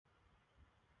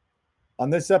On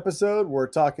this episode, we're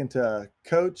talking to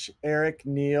Coach Eric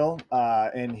Neal,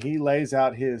 and he lays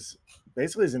out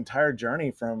basically his entire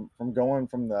journey from going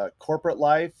from the corporate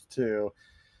life to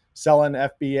selling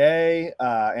FBA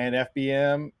and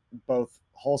FBM, both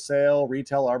wholesale,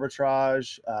 retail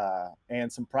arbitrage,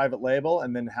 and some private label,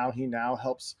 and then how he now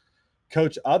helps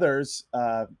coach others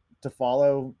to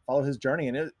follow his journey.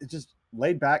 And it's just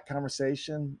laid back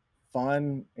conversation,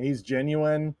 fun. He's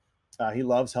genuine. He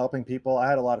loves helping people. I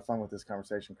had a lot of fun with this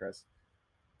conversation, Chris.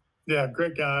 Yeah,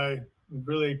 great guy.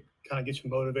 Really kind of gets you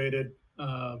motivated,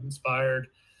 inspired.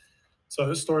 So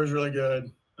his story is really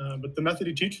good. But the method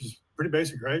he teaches is pretty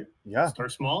basic, right? Yeah.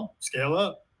 Start small, scale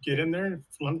up, get in there,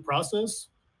 learn the process,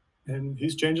 and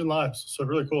he's changing lives. So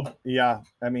really cool. Yeah.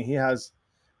 I mean, he has,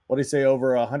 what do you say,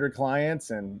 over 100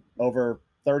 clients, and over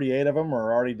 38 of them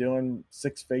are already doing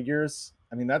six figures.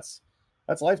 I mean, that's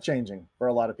life-changing for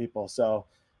a lot of people. So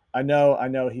I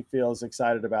know he feels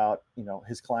excited about,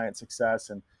 his client success,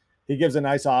 and he gives a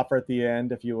nice offer at the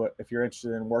end if you're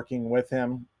interested in working with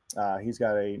him. He's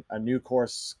got a new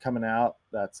course coming out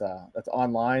that's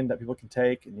online that people can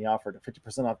take, and he offered a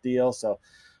 50% off deal. So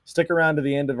stick around to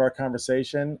the end of our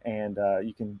conversation, and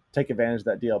you can take advantage of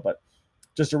that deal. But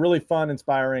just a really fun,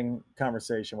 inspiring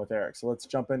conversation with Eric. So let's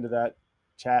jump into that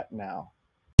chat now.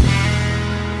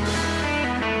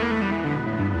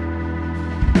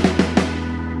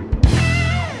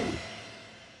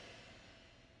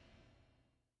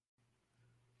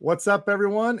 What's up,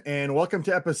 everyone, and welcome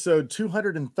to episode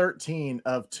 213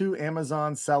 of Two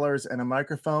Amazon Sellers and a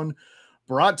Microphone,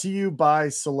 brought to you by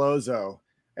Sellozo.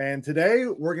 And today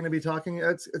we're going to be talking,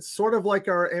 it's sort of like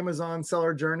our Amazon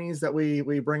seller journeys that we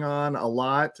bring on a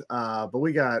lot, but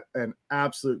we got an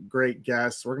absolute great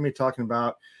guest. We're going to be talking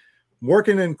about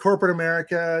working in corporate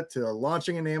America, to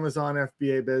launching an Amazon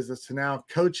FBA business, to now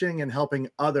coaching and helping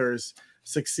others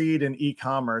succeed in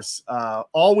e-commerce.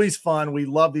 Always fun. We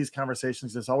love these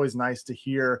conversations. It's always nice to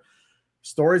hear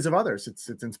stories of others. It's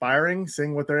inspiring,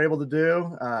 seeing what they're able to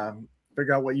do,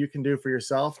 figure out what you can do for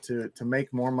yourself to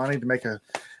make more money, to make a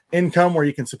income where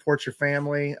you can support your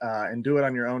family, and do it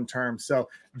on your own terms. So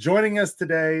joining us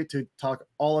today to talk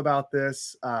all about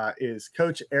this is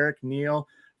Coach Eric Neal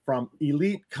from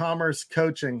Elite Commerce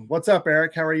Coaching. What's up,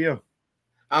 Eric? How are you?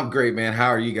 I'm great, man. How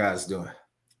are you guys doing?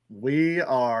 We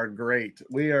are great.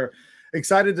 We are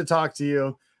excited to talk to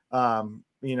you.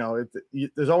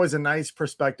 There's always a nice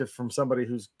perspective from somebody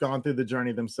who's gone through the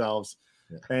journey themselves,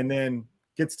 and then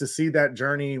gets to see that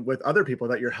journey with other people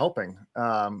that you're helping.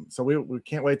 So we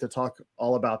can't wait to talk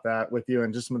all about that with you,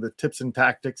 and just some of the tips and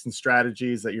tactics and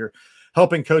strategies that you're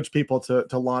helping coach people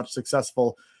to launch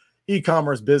successful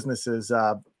e-commerce businesses.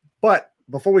 But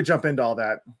before we jump into all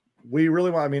that, we really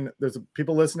want, there's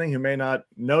people listening who may not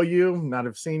know you, not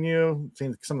have seen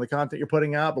some of the content you're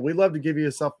putting out, but we'd love to give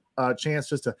you a chance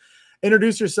just to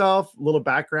introduce yourself, a little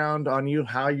background on you,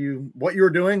 what you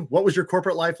were doing, what was your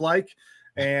corporate life like,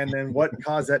 and then what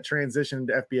caused that transition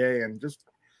to FBA, and just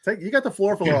you got the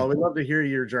floor for a while. We'd love to hear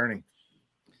your journey.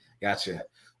 Gotcha.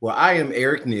 Well, I am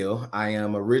Eric Neal. I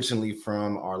am originally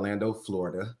from Orlando,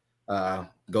 Florida.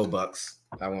 Go Bucks.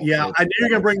 I knew you were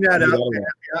gonna bring that up.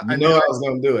 I know I was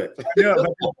gonna do it. Yeah,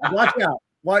 but watch out.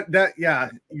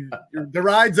 The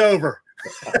ride's over.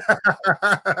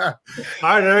 All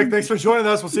right, Eric. Thanks for joining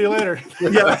us. We'll see you later.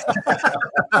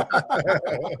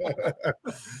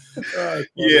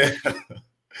 Yeah.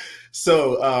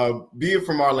 So, being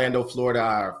from Orlando, Florida,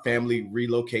 our family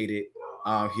relocated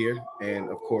here, and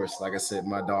of course, like I said,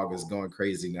 my dog is going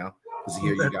crazy now because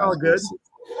here you guys. All good.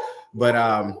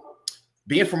 But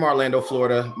being from Orlando,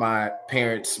 Florida, my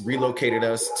parents relocated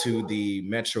us to the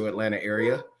metro Atlanta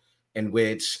area, in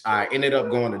which I ended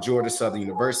up going to Georgia Southern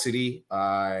University.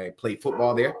 I played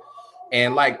football there.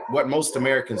 And like what most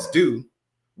Americans do,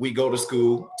 we go to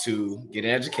school to get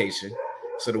an education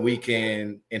so that we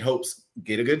can, in hopes,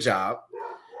 get a good job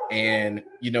and,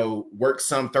 work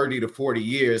some 30 to 40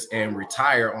 years and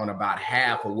retire on about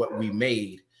half of what we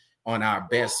made on our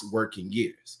best working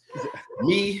years.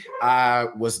 Me, I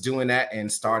was doing that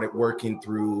and started working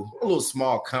through a little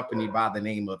small company by the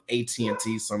name of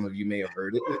AT&T. Some of you may have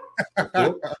heard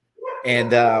it.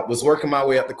 And was working my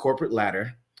way up the corporate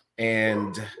ladder.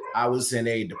 And I was in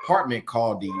a department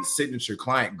called the Signature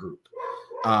Client Group.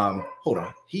 Hold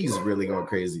on. He's really going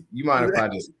crazy. You mind if I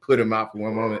just put him out for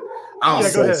one moment? I'm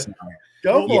so sorry.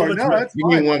 Go for it. No, that's Give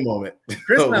me one moment.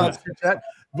 Chris, now let's chat.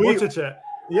 We'll chat.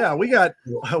 Yeah,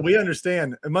 we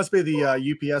understand. It must be the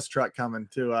UPS truck coming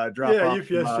to drop off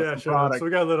UPS product. So we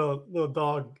got a little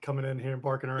dog coming in here and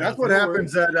barking around. That's what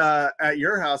happens at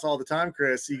your house all the time,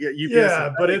 Chris. You get UPS.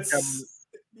 Yeah, but it's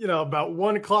about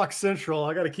 1 o'clock Central,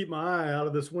 I got to keep my eye out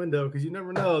of this window because you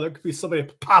never know. There could be somebody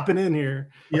popping in here.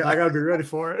 Yeah. I got to be ready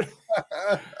for it.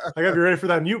 I got to be ready for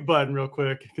that mute button real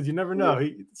quick because you never know.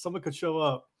 Someone could show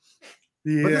up.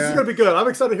 Yeah. But this is going to be good. I'm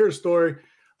excited to hear his story.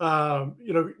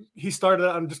 He started,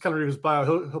 I'm just kind of reading his bio.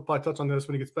 He'll probably touch on this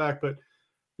when he gets back. But,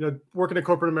 working in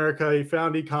corporate America, he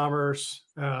found e-commerce,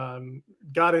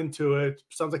 got into it.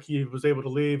 Sounds like he was able to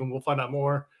leave, and we'll find out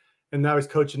more. And now he's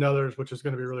coaching others, which is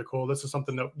going to be really cool. This is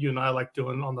something that you and I like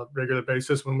doing on a regular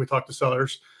basis when we talk to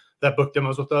sellers that book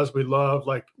demos with us. We love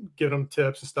giving them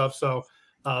tips and stuff. So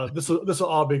this will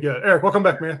all be good. Eric, welcome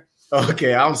back, man.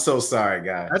 Okay, I'm so sorry,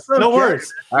 guys. That's no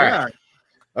worries. All right.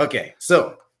 Okay,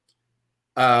 so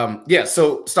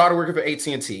so started working for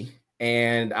AT&T,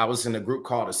 and I was in a group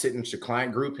called a Signature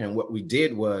Client Group. And what we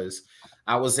did was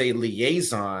I was a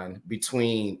liaison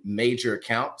between major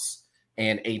accounts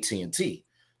and AT&T.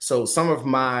 So some of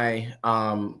my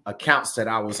accounts that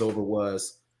I was over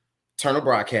was Turner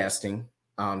Broadcasting,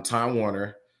 Time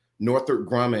Warner, Northrop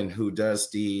Grumman, who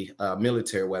does the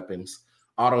military weapons,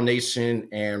 AutoNation,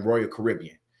 and Royal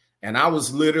Caribbean. And I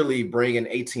was literally bringing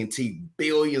AT&T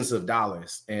billions of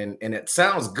dollars. And it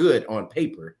sounds good on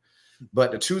paper,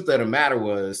 but the truth of the matter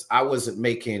was I wasn't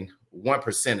making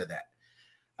 1% of that.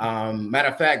 Matter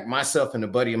of fact, myself and a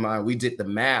buddy of mine, we did the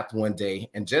math one day,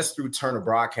 and just through Turner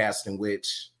Broadcasting,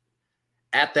 which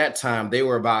at that time, they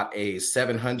were about a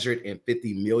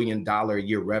 $750 million a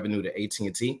year revenue to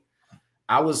AT&T.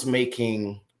 I was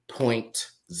making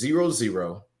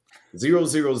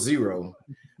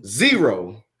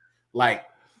 0.00000, like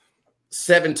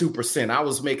 72%. I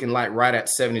was making like right at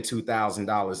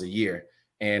 $72,000 a year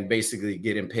and basically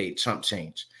getting paid chump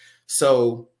change.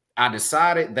 So I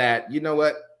decided that, you know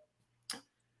what,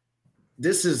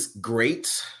 this is great,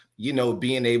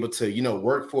 being able to,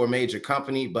 work for a major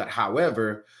company. But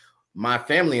however, my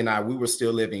family and I, we were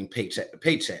still living paycheck to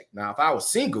paycheck. Now, if I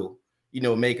was single,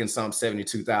 making some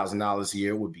 $72,000 a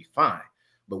year would be fine.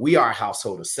 But we are a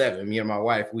household of 7. Me and my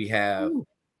wife, we have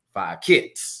 5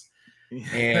 kids.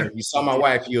 And if you saw my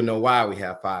wife, you'll know why we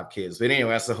have 5 kids. But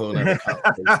anyway, that's a whole nother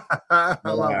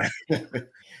conversation.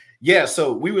 Yeah,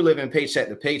 so we were living paycheck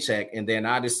to paycheck. And then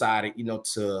I decided,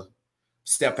 to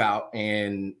step out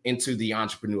and into the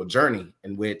entrepreneurial journey,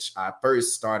 in which I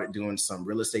first started doing some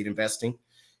real estate investing.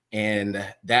 And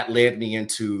that led me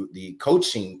into the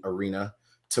coaching arena,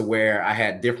 to where I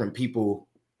had different people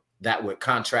that would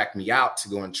contract me out to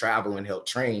go and travel and help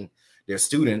train their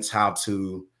students how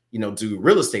to, do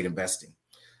real estate investing.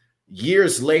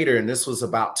 Years later, and this was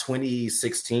about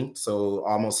 2016, so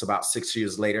almost about 6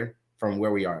 years later from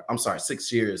where we are. I'm sorry,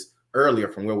 6 years earlier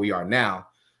from where we are now.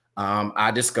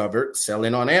 I discovered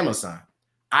selling on Amazon.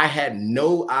 I had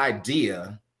no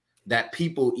idea that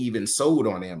people even sold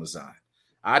on Amazon.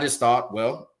 I just thought,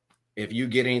 well, if you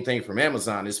get anything from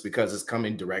Amazon, it's because it's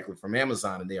coming directly from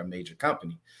Amazon and they're a major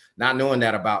company. Not knowing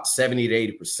that about 70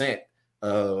 to 80%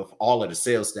 of all of the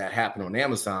sales that happen on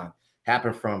Amazon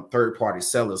happen from third-party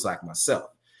sellers like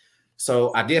myself.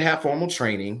 So I did have formal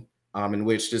training in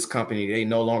which this company, they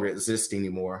no longer exist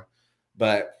anymore.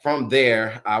 But from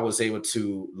there, I was able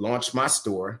to launch my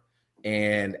store.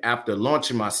 And after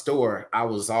launching my store, I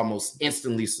was almost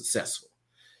instantly successful.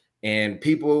 And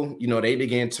people, they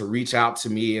began to reach out to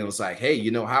me and was like, hey,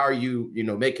 how are you,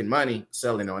 making money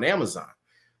selling on Amazon?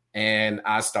 And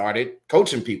I started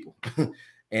coaching people.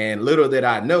 And little did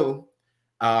I know,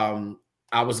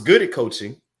 I was good at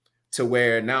coaching, to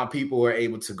where now people were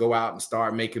able to go out and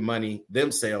start making money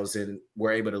themselves and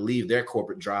were able to leave their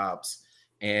corporate jobs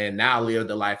and now live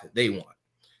the life that they want.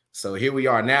 So here we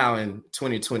are now in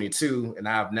 2022, and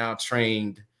I've now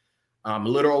trained a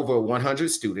little over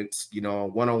 100 students,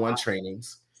 one-on-one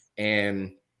trainings,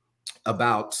 and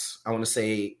about, I want to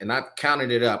say, and I've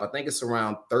counted it up, I think it's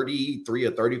around 33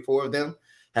 or 34 of them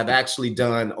have actually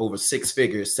done over 6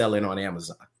 figures selling on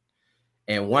Amazon.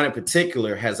 And one in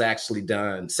particular has actually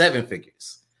done 7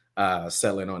 figures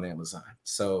selling on Amazon.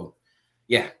 So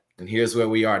yeah, and here's where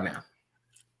we are now.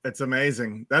 It's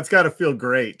amazing. That's got to feel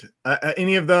great.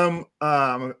 Any of them,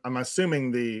 I'm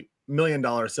assuming the $1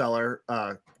 million seller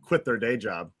quit their day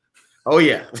job. Oh,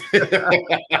 yeah.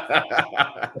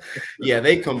 Yeah,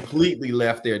 they completely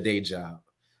left their day job.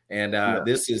 And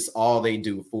this is all they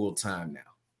do full time now.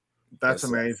 That's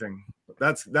amazing.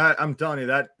 I'm telling you,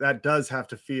 that does have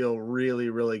to feel really,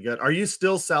 really good. Are you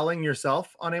still selling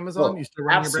yourself on Amazon? You still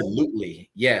running your brand? Absolutely.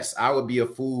 Yes, I would be a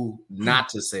fool not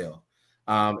to sell.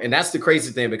 And that's the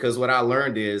crazy thing, because what I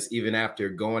learned is, even after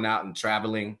going out and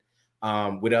traveling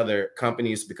with other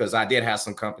companies, because I did have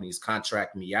some companies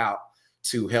contract me out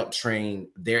to help train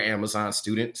their Amazon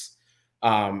students.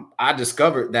 I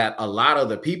discovered that a lot of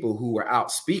the people who were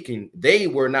out speaking, they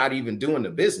were not even doing the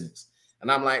business.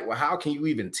 And I'm like, well, how can you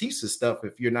even teach this stuff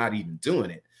if you're not even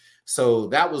doing it? So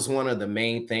that was one of the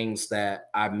main things that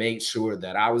I made sure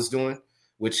that I was doing,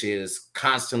 which is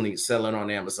constantly selling on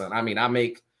Amazon. I mean, I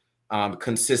make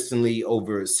consistently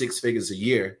over 6 figures a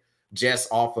year just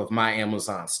off of my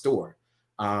Amazon store.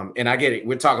 And I get it.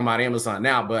 We're talking about Amazon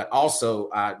now, but also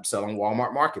I sell on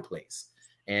Walmart Marketplace.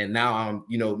 And now I'm,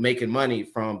 making money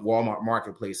from Walmart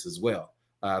Marketplace as well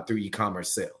through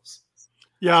e-commerce sales.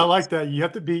 Yeah, I like that. You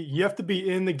have to be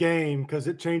in the game because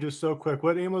it changes so quick.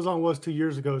 What Amazon was 2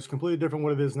 years ago is completely different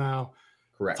what it is now.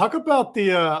 Correct. Talk about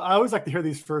I always like to hear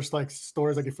these first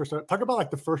stories like you first start. Talk about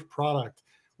the first product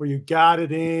where you got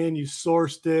it in, you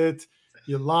sourced it,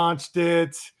 you launched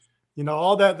it,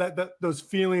 all that those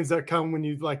feelings that come when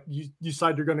you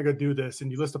decide you're going to go do this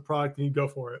and you list a product and you go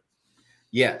for it.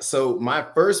 Yeah. So my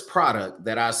first product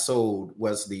that I sold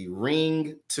was the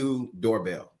Ring 2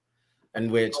 doorbell,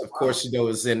 and which, of course,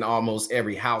 is in almost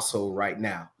every household right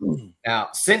now. Now,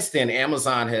 since then,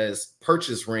 Amazon has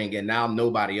purchased Ring, and now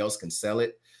nobody else can sell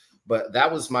it. But that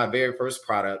was my very first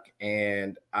product,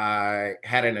 and I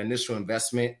had an initial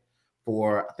investment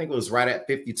for, I think it was right at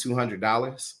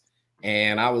 $5,200,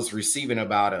 and I was receiving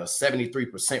about a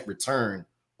 73% return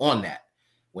on that.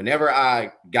 Whenever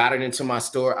I got it into my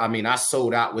store, I mean, I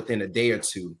sold out within a day or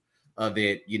two of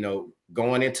it,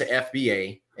 going into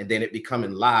FBA and then it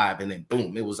becoming live, and then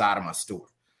boom, it was out of my store.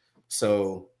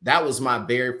 So that was my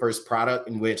very first product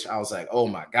in which I was like, oh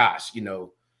my gosh,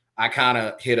 I kind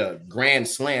of hit a grand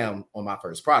slam on my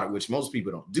first product, which most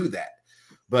people don't do that.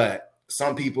 But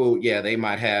some people, yeah, they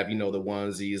might have, the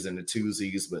onesies and the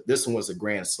twosies, but this one was a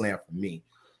grand slam for me.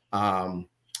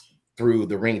 Through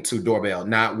the Ring 2 doorbell.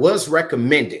 Now, it was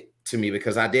recommended to me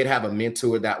because I did have a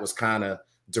mentor that was kind of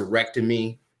directing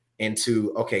me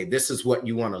into, okay, this is what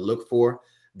you want to look for.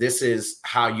 This is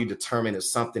how you determine if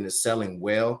something is selling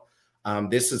well.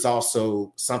 This is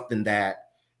also something that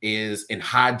is in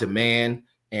high demand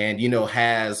and,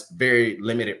 has very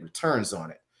limited returns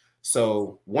on it.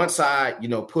 So once I,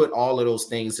 put all of those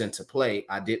things into play,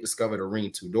 I did discover the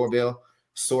Ring 2 doorbell,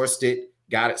 sourced it,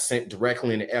 got it sent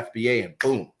directly into FBA, and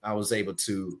boom, I was able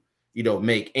to,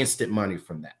 make instant money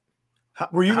from that.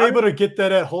 Were you able to get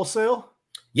that at wholesale?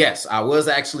 Yes, I was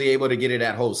actually able to get it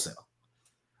at wholesale.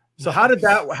 So how did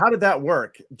that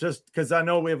work? Just because I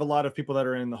know we have a lot of people that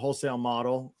are in the wholesale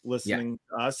model listening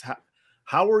to us.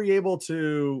 How were you able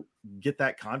to get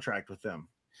that contract with them?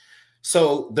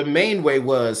 So the main way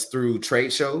was through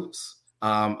trade shows.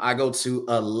 I go to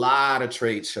a lot of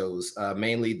trade shows,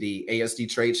 mainly the ASD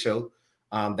trade show.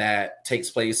 That takes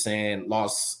place in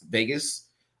Las Vegas.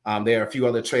 There are a few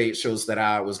other trade shows that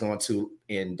I was going to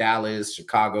in Dallas,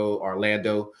 Chicago,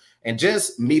 Orlando, and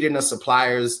just meeting the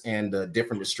suppliers and the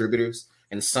different distributors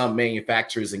and some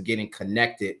manufacturers and getting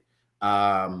connected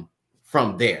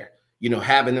from there.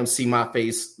 Having them see my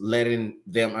face, letting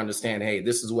them understand, hey,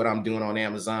 this is what I'm doing on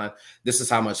Amazon. This is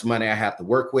how much money I have to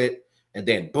work with. And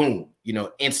then boom,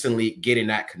 instantly getting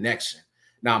that connection.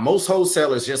 Now, most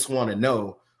wholesalers just want to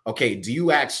know, okay, do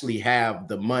you actually have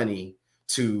the money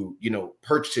to,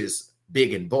 purchase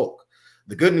big in bulk?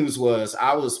 The good news was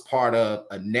I was part of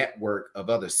a network of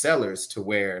other sellers to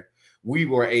where we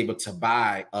were able to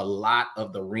buy a lot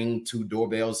of the Ring 2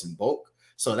 doorbells in bulk.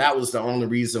 So that was the only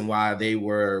reason why they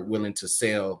were willing to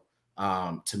sell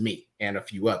to me and a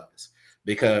few others.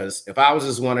 Because if I was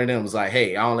just one of them, was like,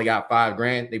 hey, I only got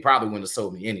 $5,000, they probably wouldn't have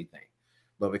sold me anything.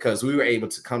 But because we were able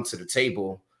to come to the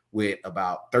table with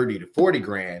about 30 to 40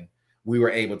 grand, we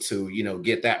were able to,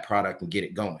 get that product and get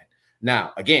it going.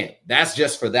 Now, again, that's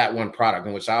just for that one product,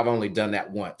 in which I've only done that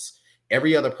once.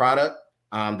 Every other product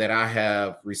that I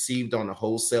have received on the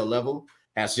wholesale level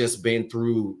has just been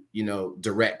through,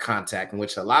 direct contact, in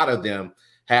which a lot of them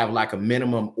have like a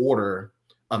minimum order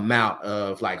amount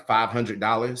of like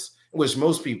 $500, which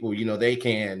most people, they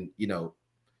can,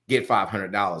 get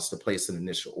 $500 to place an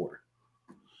initial order.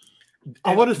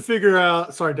 I want to figure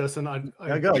out. Sorry, Dustin.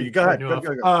 You go ahead.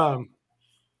 Go.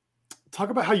 Talk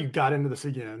about how you got into this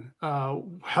again.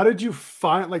 How did you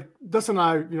find, like Dustin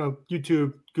and I,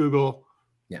 YouTube, Google,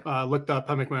 looked up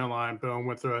how to make money online, boom,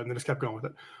 went through it, and then just kept going with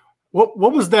it. What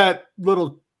was that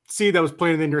little seed that was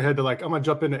planted in your head to like, I'm gonna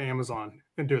jump into Amazon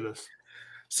and do this?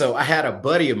 So I had a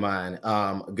buddy of mine,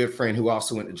 a good friend who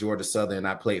also went to Georgia Southern,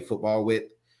 I played football with,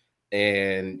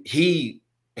 and he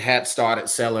had started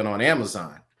selling on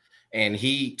Amazon. And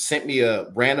he sent me a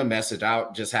random message. I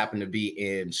just happened to be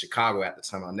in Chicago at the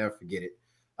time. I'll never forget it,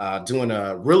 doing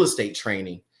a real estate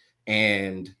training.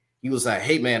 And he was like,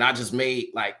 hey, man, I just made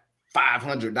like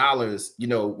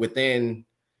 $500, within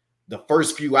the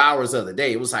first few hours of the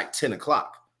day. It was like 10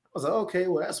 o'clock. I was like, okay,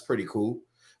 well, that's pretty cool.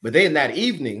 But then that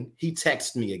evening, he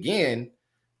texted me again,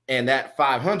 and that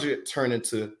 $500 turned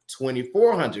into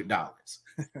 $2,400.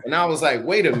 And I was like,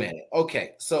 wait a minute.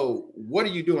 Okay, so what are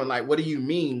you doing? Like, what do you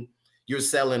mean you're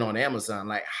selling on Amazon?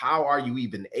 Like, how are you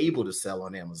even able to sell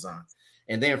on Amazon?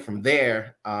 And then from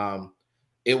there,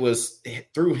 it was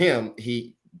through him,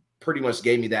 he pretty much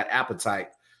gave me that appetite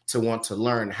to want to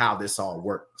learn how this all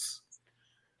works.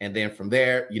 And then from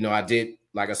there, you know, I did,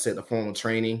 like I said, the formal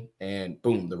training, and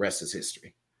boom, the rest is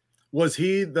history. Was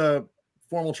he the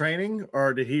formal training,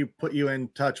 or did he put you in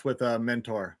touch with a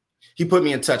mentor? He put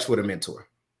me in touch with a mentor.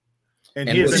 And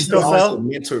he also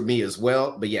mentored me as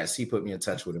well. But yes, he put me in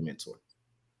touch with a mentor.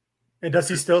 And does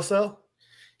he still sell?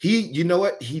 You know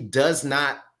what? He does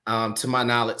not, to my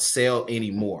knowledge, sell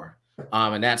anymore.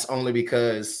 And that's only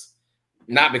because,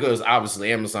 not because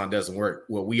obviously Amazon doesn't work.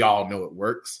 Well, we all know it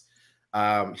works.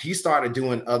 He started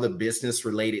doing other business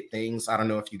related things. I don't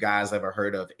know if you guys ever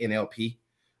heard of NLP,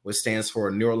 which stands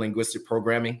for Neuro Linguistic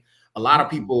Programming. A lot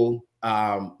of people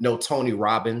know Tony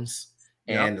Robbins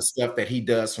and the stuff that he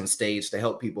does from stage to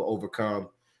help people overcome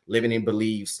limiting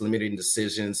beliefs, limiting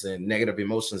decisions, and negative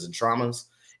emotions and traumas.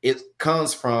 It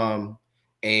comes from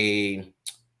a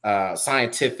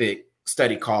scientific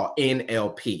study called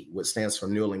NLP, which stands for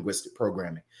Neuro Linguistic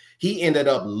Programming. He ended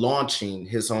up launching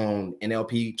his own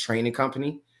NLP training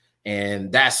company,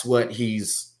 and that's what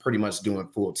he's pretty much doing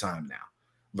full time now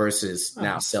versus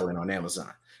now selling on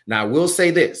Amazon. Now, I will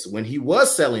say this, when he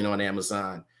was selling on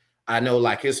Amazon, I know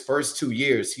like his first 2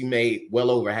 years, he made well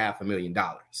over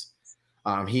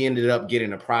 $500,000. He ended up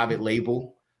getting a private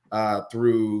label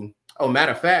through,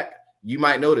 matter of fact, you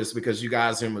might know this because you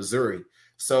guys are in Missouri.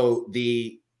 So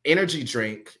the energy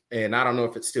drink, and I don't know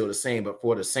if it's still the same, but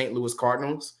for the St. Louis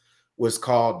Cardinals, was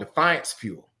called Defiance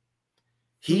Fuel.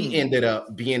 He ended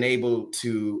up being able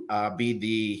to be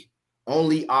the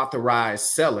only authorized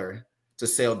seller to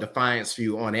sell Defiance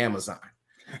Fuel on Amazon.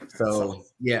 So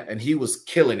yeah, and he was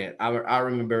killing it. I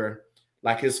remember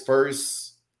like his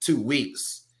first 2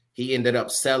 weeks, he ended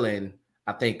up selling,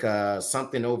 I think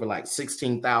something over like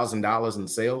 $16,000 in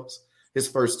sales. His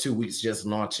first 2 weeks just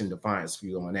launching Defiance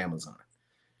Fuel on Amazon.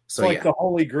 So it's like the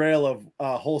holy grail of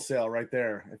wholesale right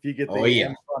there. If you get the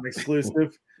Amazon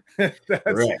exclusive,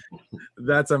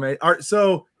 that's amazing. All right,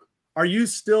 so are you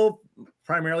still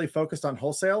primarily focused on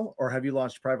wholesale, or have you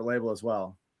launched private label as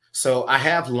well? So I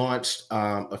have launched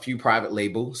a few private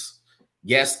labels.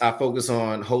 Yes, I focus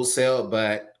on wholesale,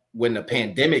 but when the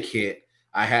pandemic hit,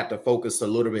 I had to focus a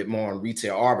little bit more on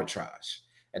retail arbitrage.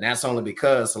 And that's only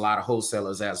because a lot of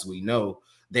wholesalers, as we know,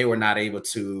 they were not able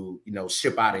to,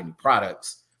 ship out any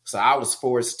products. So I was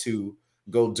forced to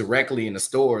go directly in the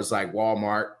stores like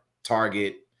Walmart,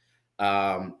 Target.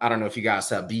 I don't know if you guys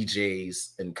have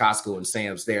BJ's and Costco and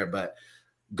Sam's there, but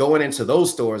going into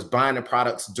those stores, buying the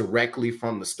products directly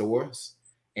from the stores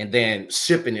and then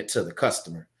shipping it to the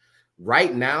customer.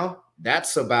 Right now,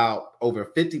 that's about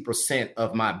over 50%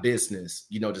 of my business,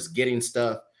 just getting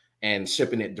stuff and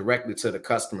shipping it directly to the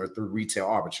customer through retail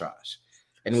arbitrage,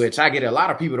 in which I get a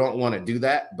lot of people don't want to do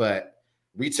that, but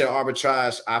retail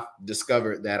arbitrage, I've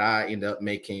discovered that I end up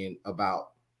making about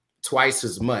twice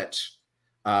as much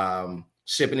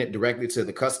shipping it directly to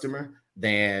the customer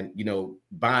than,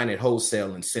 buying it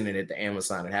wholesale and sending it to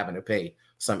Amazon and having to pay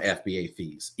some FBA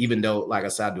fees, even though, like I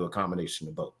said, I do a combination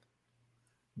of both.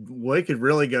 We could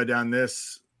really go down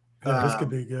this. This could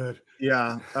be good.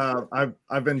 Yeah.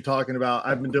 I've been talking about,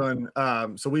 I've been doing,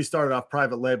 so we started off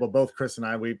private label, both Chris and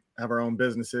I, we have our own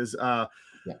businesses.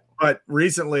 But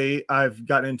recently I've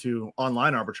gotten into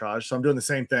online arbitrage. So I'm doing the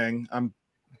same thing. I'm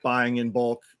buying in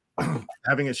bulk,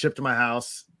 having it shipped to my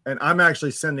house, and I'm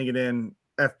actually sending it in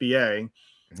FBA,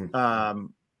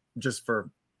 just for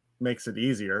makes it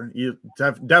easier. You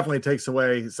definitely takes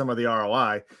away some of the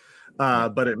ROI,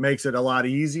 but it makes it a lot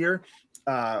easier.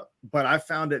 But I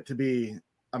found it to be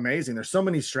amazing. There's so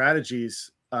many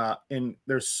strategies, and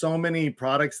there's so many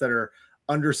products that are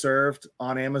underserved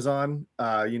on Amazon.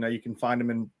 You can find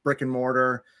them in brick and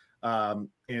mortar,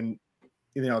 and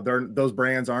those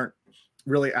brands aren't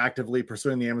really actively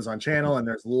pursuing the Amazon channel, and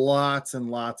there's lots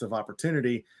and lots of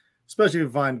opportunity, especially if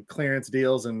you find clearance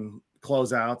deals and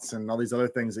closeouts and all these other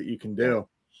things that you can do.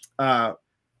 But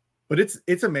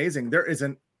it's amazing. There is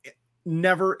an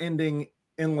never-ending,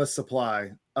 endless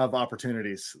supply of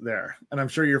opportunities there, and I'm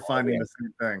sure you're finding the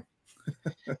same thing.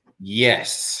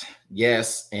 Yes,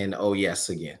 and yes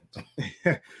again.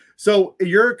 So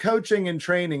your coaching and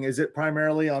training, is it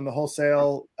primarily on the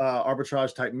wholesale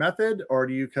arbitrage type method, or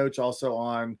do you coach also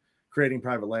on creating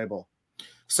private label?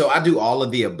 So I do all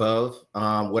of the above.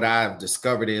 What I've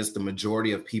discovered is the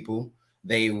majority of people,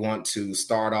 they want to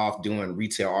start off doing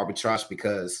retail arbitrage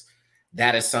because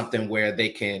that is something where they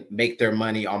can make their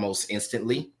money almost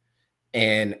instantly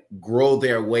and grow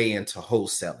their way into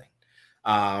wholesaling.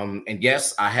 And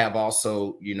yes, I have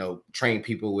also, trained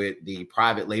people with the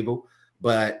private label,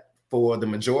 but for the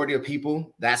majority of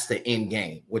people, that's the end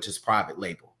game, which is private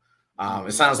label.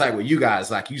 It sounds like with you guys,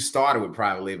 like you started with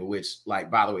private label, which, like,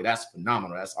 by the way, that's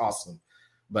phenomenal. That's awesome.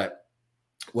 But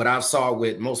what I've saw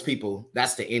with most people,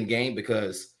 that's the end game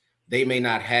because they may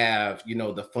not have,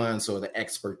 the funds or the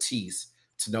expertise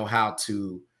to know how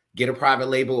to get a private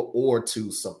label or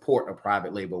to support a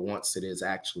private label once it is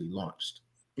actually launched.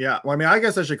 Yeah. Well, I mean, I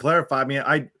guess I should clarify. I mean,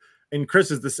 and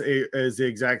Chris is the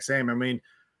exact same. I mean,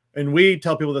 and we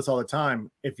tell people this all the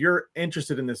time. If you're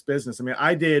interested in this business, I mean,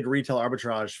 I did retail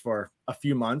arbitrage for a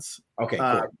few months cool.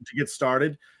 To get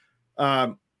started.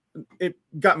 It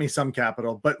got me some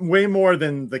capital, but way more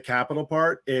than the capital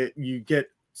part. You get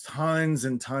tons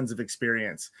and tons of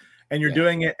experience, and you're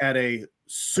doing it at a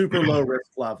super low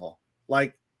risk level.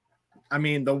 Like, I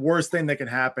mean, the worst thing that can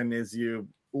happen is you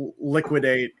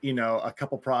liquidate, a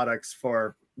couple products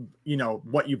for,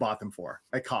 what you bought them for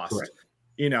at cost. Correct.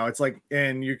 It's like,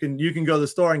 and you can go to the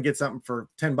store and get something for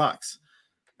 $10.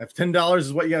 If $10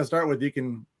 is what you got to start with, you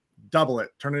can double it,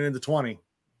 turn it into 20,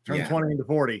 turn 20 into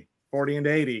 40, 40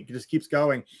 into 80. It just keeps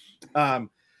going.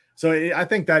 So I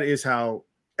think that is how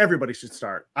everybody should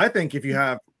start. I think if you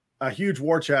have a huge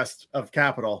war chest of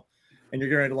capital and you're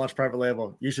getting ready to launch private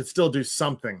label, you should still do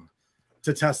something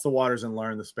to test the waters and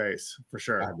learn the space for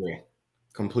sure. I agree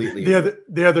completely.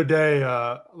 The other day,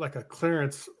 like a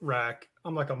clearance rack,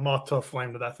 I'm like a moth to a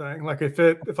flame to that thing. Like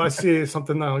if I see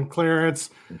something on clearance,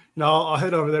 I'll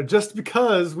head over there just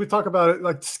because we talk about it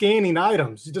like scanning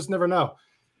items. You just never know.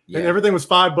 Yeah. And everything was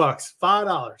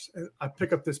 $5. And I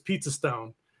pick up this pizza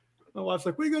stone. My wife's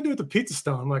like, "What are you gonna do with the pizza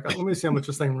stone?" I'm like, "Let me see how much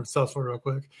this thing sells for real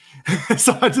quick."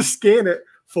 So I just scan it,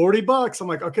 $40. I'm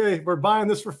like, "Okay, we're buying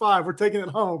this for $5. We're taking it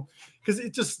home." Because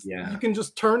it just, you can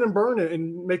just turn and burn it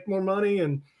and make more money.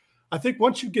 And I think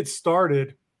once you get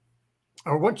started,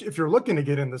 or if you're looking to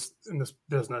get in this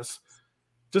business,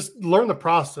 just learn the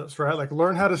process, right? Like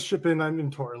learn how to ship in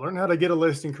inventory, learn how to get a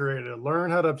listing created, learn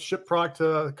how to ship product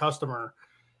to a customer.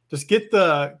 Just get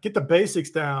the basics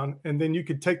down, and then you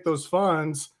could take those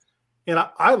funds. And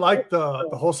I like the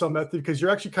wholesale method because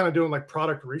you're actually kind of doing like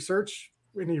product research,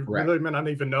 and you really may not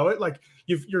even know it. Like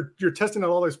you're testing out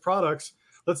all these products.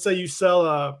 Let's say you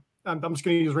sell I'm just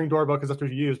going to use Ring doorbell because that's what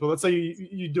you use. But let's say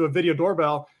you do a video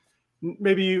doorbell.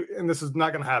 Maybe and this is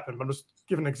not going to happen, but I'm just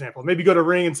giving an example. Maybe you go to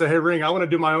Ring and say, "Hey, Ring, I want to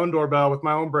do my own doorbell with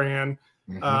my own brand.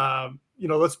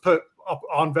 Let's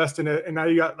I'll invest in it." And now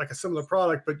you got like a similar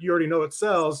product, but you already know it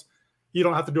sells. You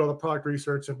don't have to do all the product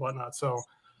research and whatnot. So,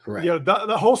 correct.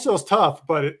 The wholesale is tough,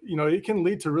 but it can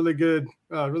lead to really good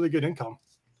income.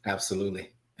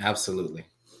 Absolutely.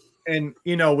 And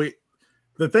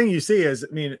the thing you see is,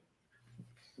 I mean,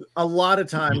 a lot of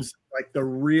times, like the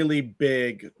really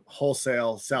big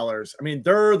wholesale sellers, I mean,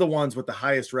 they're the ones with the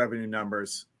highest revenue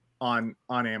numbers on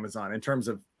Amazon in terms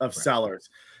of sellers.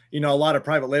 A lot of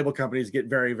private label companies get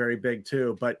very, very big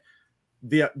too, but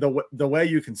the way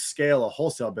you can scale a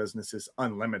wholesale business is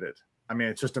unlimited. I mean,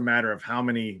 it's just a matter of how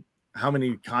many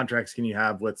contracts can you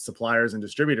have with suppliers and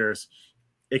distributors.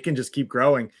 It can just keep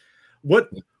growing.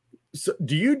 So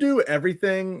do you do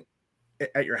everything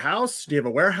at your house? Do you have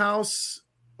a warehouse?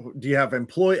 Do you have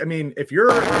employee? I mean, if you're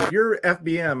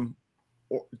FBM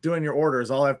doing your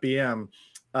orders all FBM,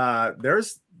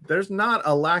 there's not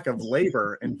a lack of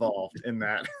labor involved in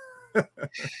that.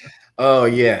 Oh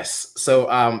yes. So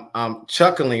I'm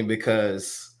chuckling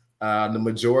because the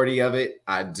majority of it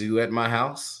I do at my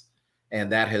house,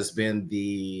 and that has been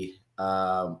the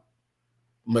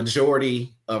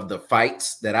majority of the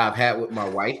fights that I've had with my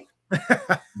wife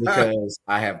because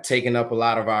I have taken up a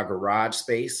lot of our garage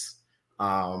space.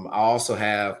 I also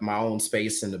have my own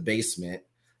space in the basement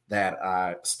that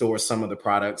I store some of the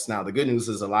products. Now, the good news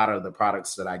is a lot of the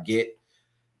products that I get,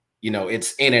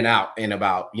 it's in and out in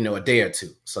about, a day or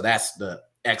two. So that's the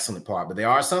excellent part. But there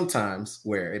are some times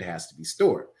where it has to be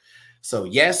stored. So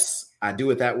yes, I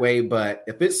do it that way. But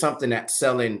if it's something that's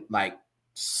selling like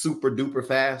super duper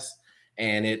fast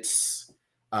and it's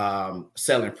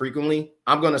selling frequently,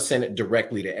 I'm going to send it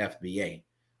directly to FBA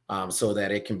so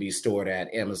that it can be stored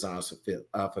at Amazon's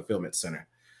fulfillment center.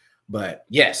 But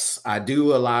yes, I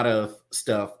do a lot of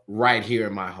stuff right here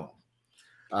in my home.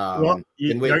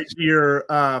 Your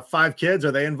 5 kids,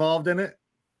 are they involved in it?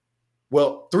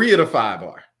 Well, 3 of the 5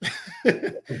 are.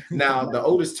 Now, the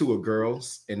oldest 2 are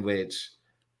girls, in which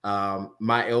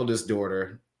my eldest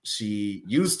daughter she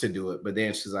used to do it, but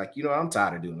then she's like, I'm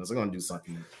tired of doing this. I'm going to do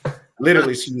something.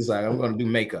 Literally, she was like, I'm going to do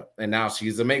makeup. And now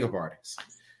she's a makeup artist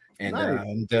and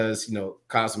Nice. does,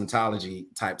 cosmetology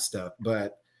type stuff.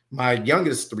 But my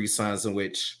youngest 3 sons, in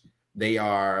which they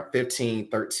are 15,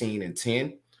 13, and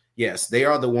 10, yes, they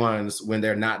are the ones when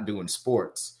they're not doing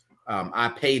sports. I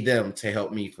pay them to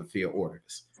help me fulfill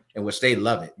orders, in which they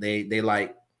love it. They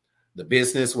like the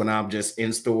business when I'm just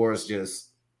in stores, just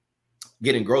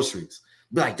getting groceries.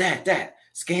 Be like, Dad,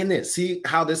 scan this, see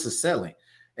how this is selling,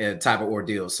 and type of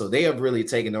ordeal. So they have really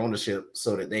taken ownership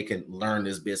so that they can learn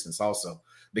this business also.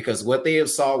 Because what they have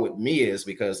saw with me is,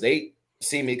 because they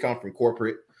see me come from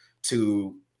corporate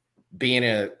to being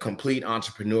a complete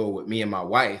entrepreneur with me and my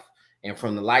wife, and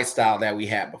from the lifestyle that we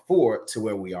had before to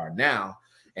where we are now.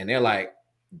 And they're like,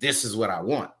 this is what I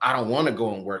want. I don't want to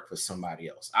go and work for somebody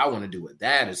else. I want to do what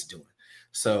Dad is doing.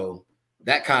 So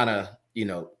that kind of,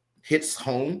 hits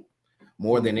home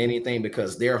more than anything,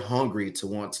 because they're hungry to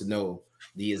want to know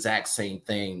the exact same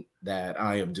thing that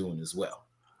I am doing as well.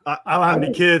 I don't have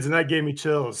any kids, and that gave me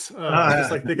chills.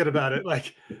 Just like thinking about it.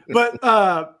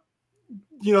 But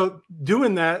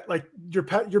doing that, like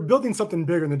you're building something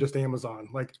bigger than just Amazon.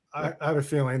 Like I have a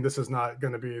feeling this is not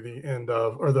going to be the end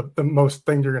of, or the most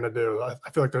thing you're going to do. I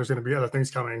feel like there's going to be other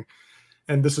things coming,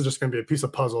 and this is just going to be a piece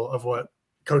of puzzle of what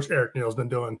Coach Eric Neal's been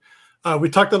doing.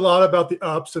 We talked a lot about the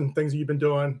ups and things that you've been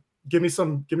doing. Give me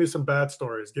some bad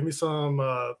stories. Give me some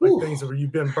things where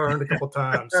you've been burned a couple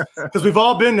times, because we've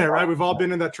all been there, right? We've all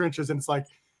been in that trenches, and it's like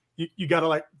you got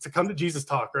to come to Jesus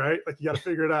talk, right? Like you got to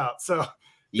figure it out. So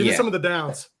give me some of the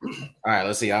downs. All right,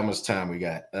 let's see how much time we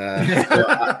got.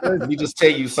 Let me just tell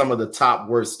you some of the top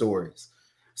worst stories.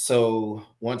 So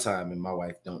one time, and my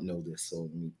wife don't know this, so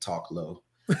let me talk low.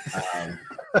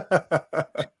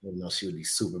 She would be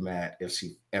super mad if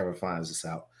she ever finds this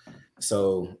out.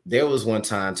 So there was one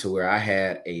time to where I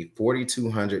had a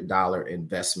 $4,200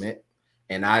 investment,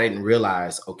 and I didn't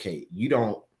realize, okay, you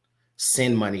don't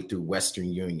send money through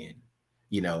Western Union,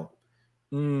 Yeah.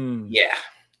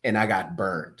 And I got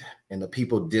burned, and the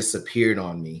people disappeared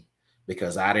on me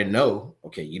because I didn't know,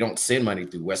 okay, you don't send money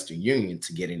through Western Union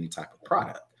to get any type of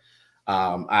product.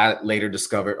 I later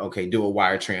discovered, okay, do a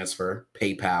wire transfer,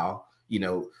 PayPal,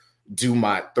 do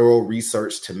my thorough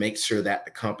research to make sure that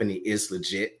the company is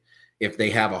legit. If they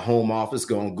have a home office,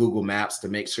 go on Google Maps to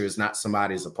make sure it's not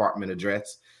somebody's apartment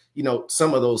address,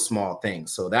 some of those small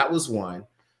things. So that was one.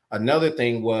 Another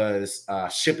thing was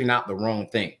shipping out the wrong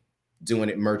thing, doing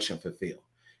it merchant fulfill,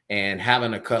 and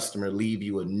having a customer leave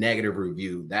you a negative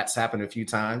review. That's happened a few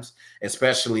times,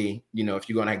 especially, if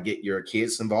you're going to get your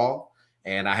kids involved.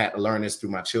 And I had to learn this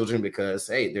through my children because,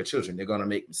 hey, they're children. They're going to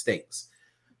make mistakes.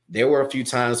 There were a few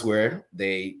times where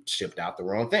they shipped out the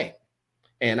wrong thing.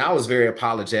 And I was very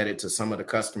apologetic to some of the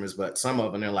customers, but some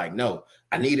of them are like, no,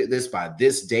 I needed this by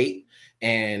this date,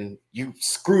 and you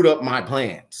screwed up my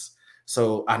plans.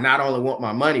 So I not only want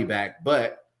my money back,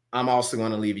 but I'm also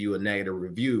going to leave you a negative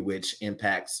review, which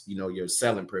impacts, your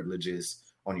selling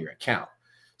privileges on your account.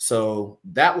 So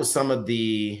that was some of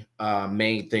the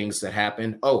main things that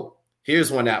happened. Oh,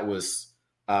 here's one that was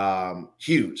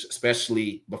huge,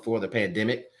 especially before the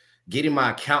pandemic, getting my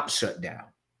account shut down.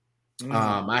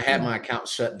 I had my account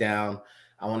shut down,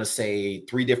 I want to say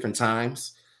 3 different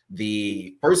times.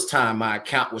 The first time my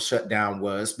account was shut down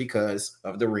was because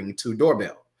of the Ring 2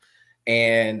 doorbell.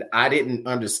 And I didn't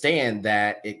understand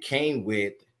that it came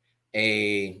with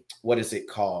a, what is it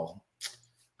called?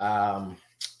 MAP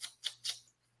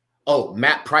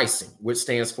pricing, which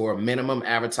stands for minimum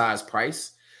advertised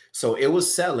price. So it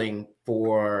was selling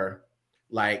for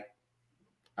I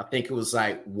think it was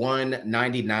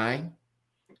 $199,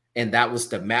 and that was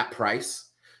the MAP price.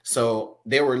 So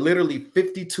there were literally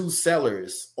 52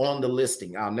 sellers on the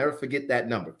listing. I'll never forget that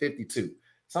number, 52.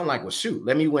 So I'm like, well, shoot,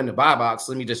 let me win the buy box.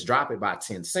 Let me just drop it by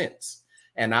 10 cents.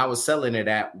 And I was selling it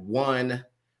at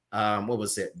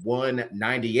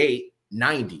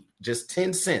 $198.90, just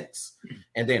 10 cents.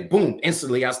 And then boom,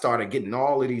 instantly I started getting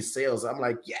all of these sales. I'm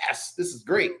like, yes, this is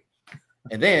great.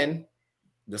 And then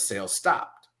the sales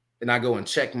stopped. And I go and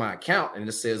check my account, and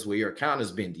it says, well, your account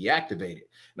has been deactivated.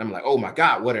 And I'm like, oh my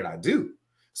God, what did I do?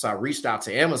 So I reached out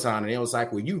to Amazon, and it was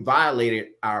like, well, you violated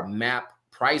our MAP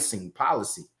pricing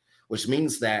policy, which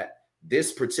means that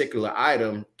this particular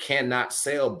item cannot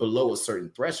sell below a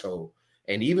certain threshold.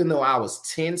 And even though I was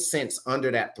 10 cents under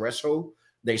that threshold,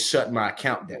 they shut my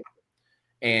account down.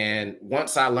 And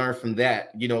once I learned from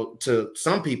that, to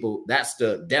some people, that's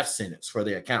the death sentence for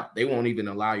their account. They won't even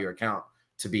allow your account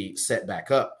to be set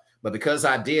back up. But because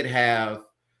I did have,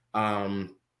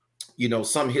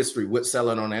 some history with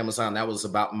selling on Amazon, that was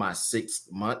about my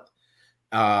 6th month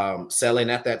selling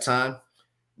at that time.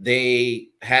 they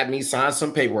had me sign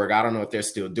some paperwork. I don't know if they're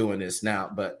still doing this now,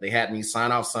 but they had me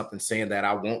sign off something saying that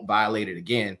I won't violate it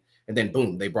again. And then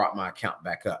boom, they brought my account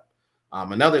back up.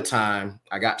 Another time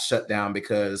I got shut down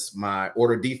because my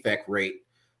order defect rate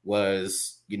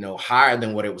was, higher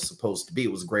than what it was supposed to be.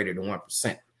 It was greater than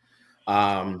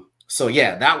 1%. So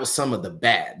yeah, that was some of the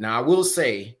bad. Now I will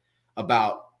say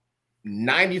about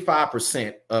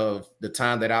 95% of the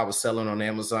time that I was selling on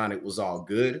Amazon, it was all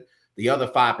good. The other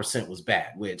 5% was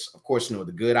bad, which of course, the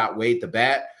good outweighed the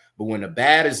bad. But when the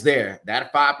bad is there,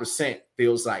 that 5%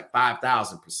 feels like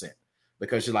 5,000%,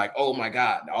 because you're like, oh my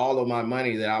God, all of my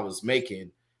money that I was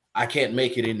making, I can't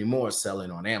make it anymore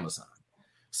selling on Amazon.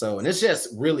 So, and it's just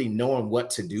really knowing what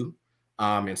to do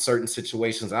in certain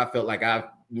situations. I felt like I've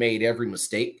made every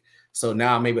mistake. So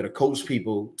now I'm able to coach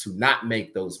people to not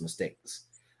make those mistakes.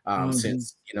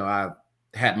 Since, I've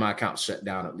had my account shut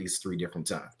down at least 3 different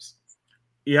times.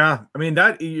 Yeah. I mean,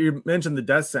 that you mentioned the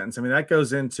death sentence. I mean, that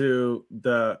goes into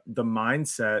the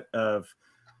mindset of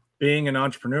being an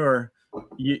entrepreneur.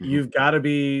 You've got to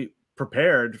be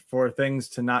prepared for things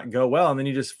to not go well. And then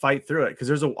you just fight through it, because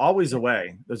there's always a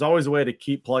way. There's always a way to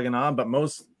keep plugging on. But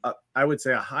most, I would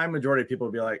say a high majority of people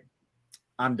would be like,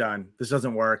 I'm done. This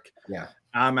doesn't work. Yeah.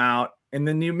 I'm out. And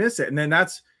then you miss it. And then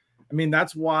that's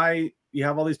why you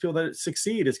have all these people that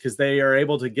succeed, is because they are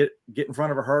able to get in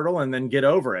front of a hurdle and then get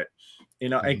over it.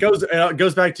 It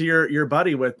goes back to your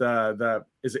buddy with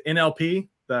is it NLP?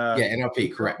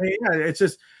 NLP, correct. Yeah,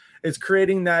 it's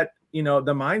creating that, the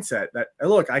mindset that,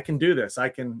 look, I can do this.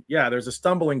 There's a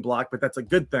stumbling block, but that's a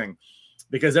good thing,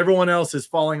 because everyone else is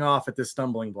falling off at this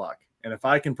stumbling block. And if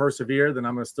I can persevere, then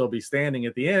I'm going to still be standing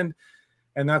at the end.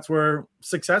 And that's where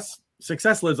success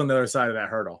lives on the other side of that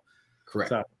hurdle. Correct.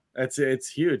 So it's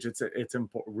huge. It's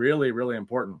really, really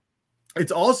important.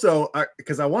 It's also,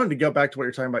 because I wanted to go back to what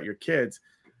you're talking about your kids.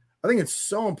 I think it's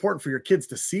so important for your kids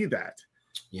to see that.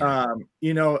 Yeah.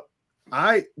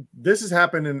 This has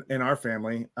happened in our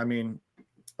family.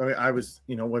 I was,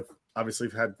 obviously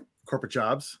I've had corporate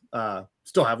jobs,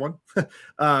 still have one.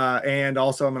 And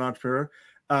also I'm an entrepreneur.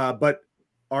 But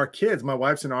our kids, my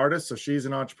wife's an artist, so she's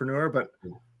an entrepreneur, but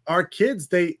our kids,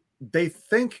 they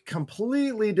think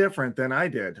completely different than I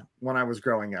did when I was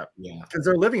growing up. Yeah. Because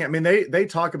they're living it. I mean, they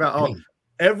talk about,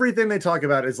 everything they talk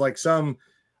about is like some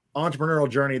entrepreneurial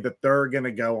journey that they're going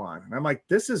to go on. And I'm like,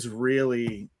 this is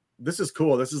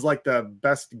cool. This is like the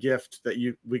best gift that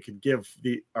we could give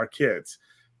our kids,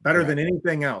 better than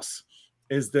anything else,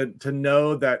 is to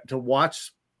know that, to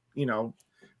watch,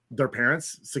 their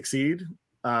parents succeed,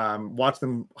 watch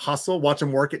them hustle, watch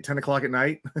them work at 10 o'clock at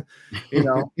night,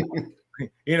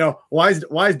 why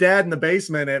is dad in the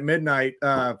basement at midnight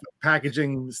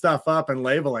packaging stuff up and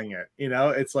labeling it?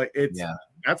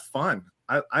 That's fun.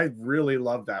 I really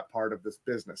love that part of this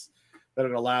business, that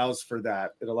it allows for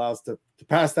that. It allows to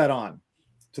pass that on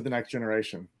to the next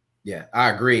generation. Yeah, I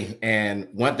agree. And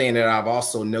one thing that I've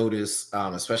also noticed,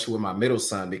 especially with my middle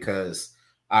son, because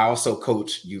I also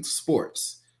coach youth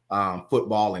sports,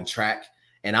 football and track,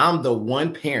 and I'm the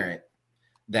one parent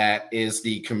that is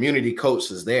the community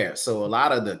coaches there. So a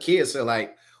lot of the kids are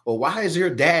like, well, why is your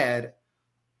dad,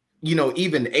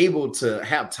 even able to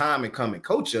have time and come and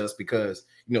coach us? Because,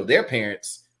 their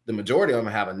parents, the majority of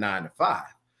them have a 9 to 5.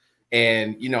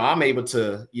 And, I'm able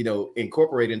to,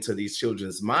 incorporate into these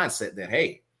children's mindset that,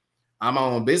 hey, I'm my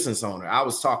own business owner. I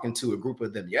was talking to a group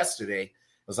of them yesterday. I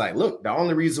was like, look, the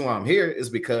only reason why I'm here is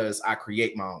because I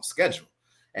create my own schedule.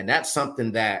 And that's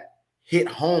something that hit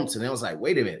home to them. I was like,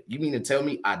 wait a minute, you mean to tell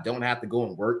me I don't have to go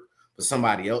and work for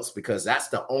somebody else? Because that's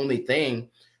the only thing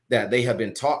that they have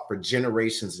been taught for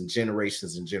generations and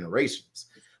generations and generations.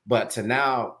 But to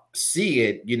now see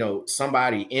it,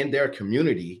 somebody in their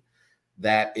community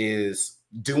that is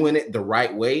doing it the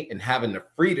right way and having the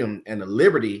freedom and the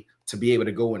liberty to be able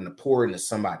to go and pour into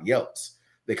somebody else.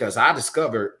 Because I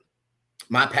discovered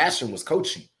my passion was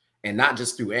coaching, and not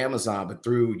just through Amazon, but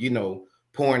through,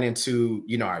 pouring into,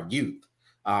 our youth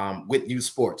with youth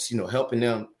sports, helping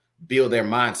them build their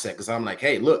mindset. Because I'm like,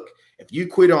 hey, look, if you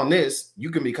quit on this,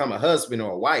 you can become a husband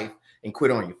or a wife and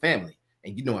quit on your family,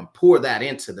 and, and pour that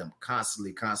into them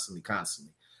constantly.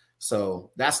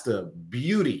 So that's the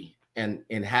beauty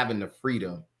in having the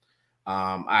freedom.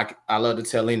 I love to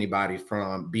tell anybody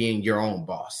from being your own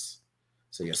boss.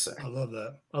 So yes, sir. I love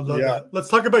that. That. Let's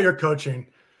talk about your coaching,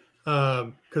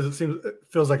 because it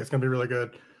feels like it's going to be really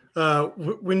good.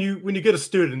 When you get a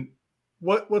student,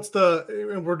 what's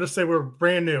we're just say we're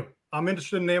brand new. I'm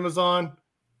interested in Amazon.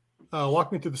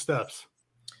 Walk me through the steps.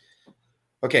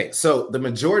 Okay, so the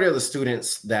majority of the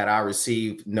students that I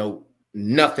receive know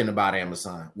nothing about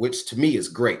Amazon, which to me is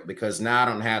great, because now I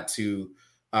don't have to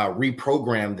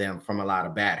reprogram them from a lot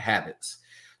of bad habits.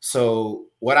 So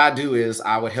what I do is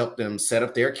I would help them set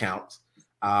up their accounts.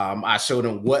 I show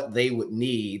them what they would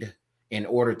need in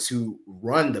order to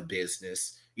run the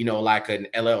business, like an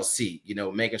LLC,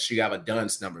 making sure you have a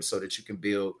DUNS number so that you can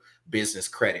build business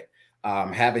credit,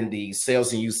 having the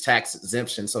sales and use tax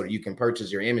exemption so that you can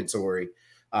purchase your inventory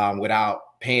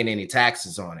without paying any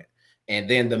taxes on it. And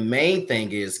then the main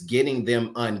thing is getting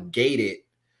them ungated,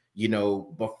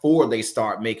 before they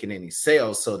start making any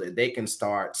sales so that they can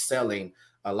start selling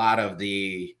a lot of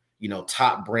the,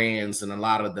 top brands and a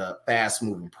lot of the fast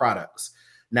moving products.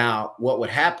 Now, what would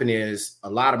happen is a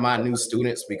lot of my new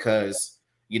students, because,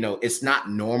 it's not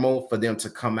normal for them to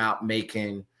come out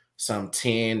making some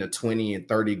 10 to 20 and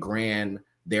 30 grand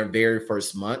their very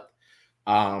first month.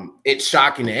 It's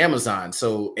shocking to Amazon.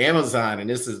 So Amazon, and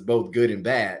this is both good and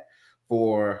bad,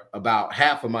 for about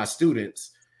half of my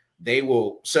students, they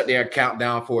will shut their account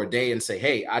down for a day and say,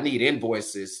 hey, I need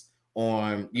invoices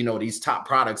on, these top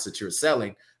products that you're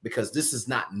selling, because this is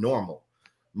not normal.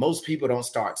 Most people don't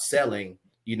start selling,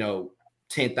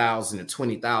 10,000 to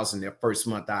 20,000 their first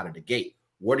month out of the gate.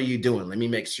 What are you doing? Let me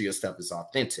make sure your stuff is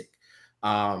authentic.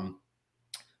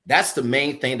 That's the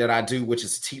main thing that I do, which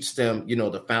is teach them,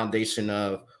 the foundation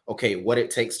of, okay, what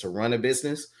it takes to run a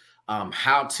business,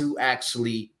 how to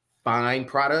actually find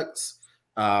products,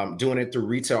 doing it through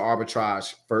retail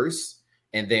arbitrage first,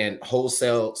 and then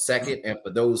wholesale second. And for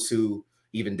those who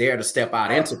even dare to step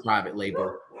out into private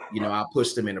label, I'll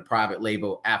push them into private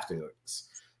label afterwards.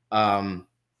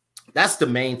 That's the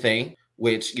main thing,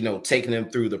 which, taking them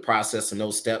through the process and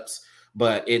those steps.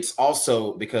 But it's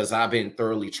also because I've been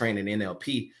thoroughly trained in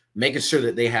NLP, making sure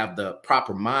that they have the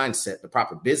proper mindset, the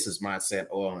proper business mindset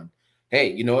on,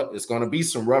 hey, it's going to be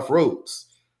some rough roads,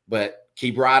 but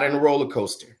keep riding the roller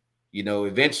coaster.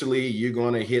 Eventually you're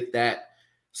going to hit that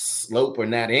slope or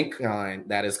that incline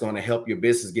that is going to help your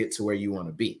business get to where you want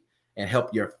to be and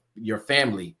help your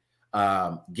family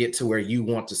get to where you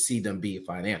want to see them be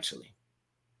financially.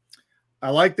 I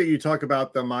like that you talk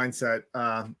about the mindset.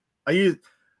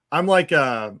 I'm like,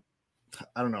 I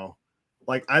don't know,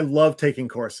 like I love taking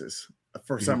courses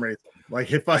for some reason.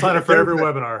 Like if I sign up for every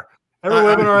webinar.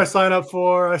 Webinar I sign up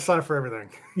for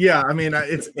everything. Yeah. I mean,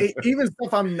 even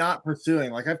stuff I'm not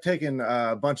pursuing. Like I've taken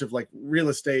a bunch of like real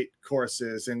estate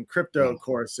courses and crypto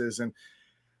courses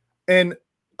and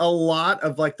a lot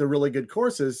of like the really good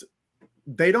courses,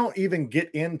 they don't even get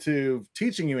into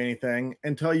teaching you anything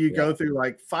until you go through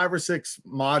like 5 or 6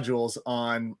 modules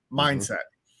on mindset.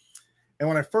 And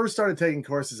when I first started taking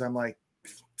courses, I'm like,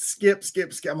 skip.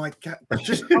 I'm like,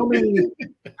 just tell me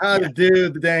how to do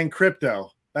the dang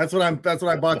crypto. That's what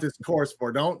I bought this course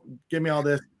for. Don't give me all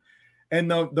this. And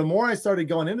the more I started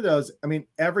going into those, I mean,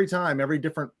 every time, every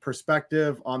different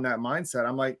perspective on that mindset,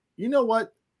 I'm like, you know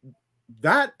what?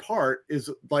 That part is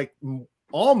like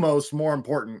almost more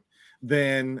important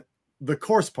than the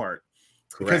course part.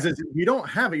 Correct. Because if you don't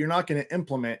have it, you're not going to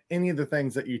implement any of the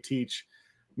things that you teach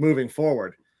moving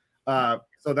forward.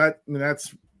 So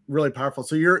that's really powerful.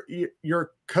 So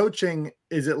your coaching,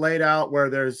 is it laid out where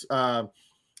there's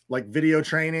like video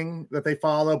training that they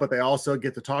follow, but they also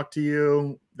get to talk to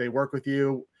you, they work with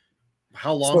you?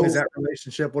 How long is that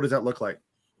relationship? What does that look like?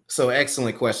 So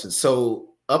excellent question. So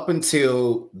up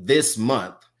until this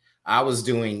month, I was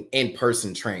doing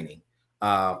in-person training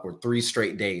for 3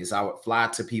 straight days. I would fly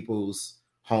to people's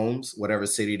homes, whatever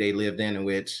city they lived in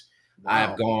which I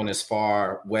have gone as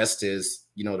far west as,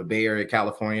 the Bay Area,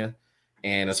 California,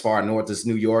 and as far north as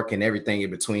New York and everything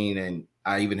in between. And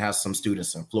I even have some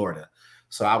students in Florida.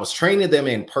 So I was training them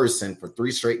in person for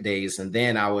 3 straight days. And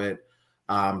then I would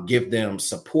give them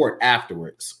support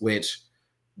afterwards, which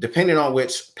depending on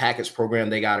which package program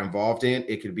they got involved in,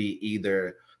 it could be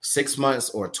either 6 months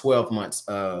or 12 months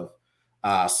of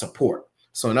support.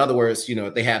 So in other words,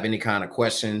 if they have any kind of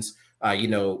questions,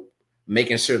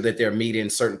 making sure that they're meeting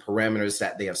certain parameters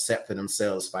that they have set for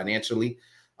themselves financially.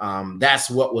 That's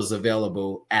what was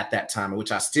available at that time,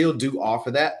 which I still do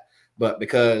offer that. But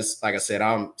because, like I said,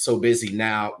 I'm so busy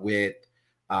now with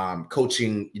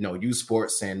coaching, youth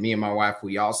sports, and me and my wife,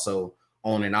 we also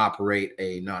own and operate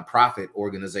a nonprofit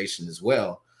organization as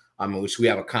well, which we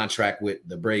have a contract with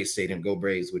the Braves Stadium. Go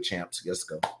Braves with champs. Let's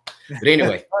go. But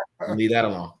anyway, leave that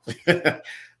alone.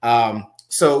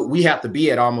 So we have to be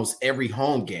at almost every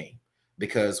home game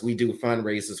because we do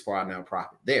fundraisers for our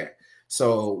nonprofit there.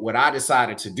 So what I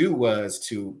decided to do was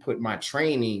to put my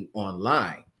training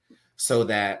online so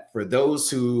that for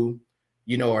those who,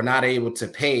 are not able to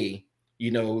pay,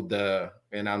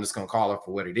 and I'm just going to call it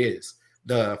for what it is,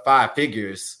 the 5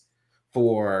 figures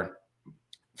for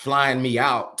flying me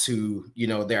out to,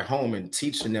 their home and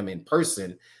teaching them in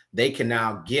person, they can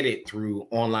now get it through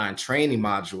online training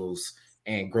modules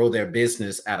and grow their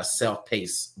business at a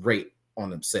self-paced rate on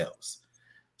themselves.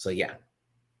 So yeah.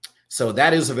 So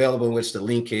that is available, in which the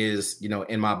link is,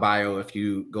 in my bio. If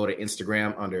you go to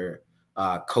Instagram under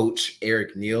Coach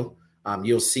Eric Neal,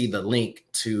 you'll see the link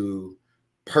to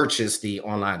purchase the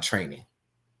online training.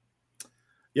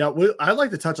 Yeah, I'd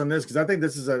like to touch on this because I think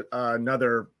this is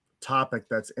another topic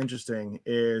that's interesting.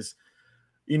 Is,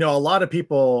 a lot of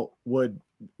people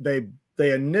they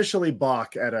initially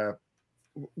balk at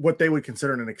what they would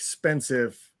consider an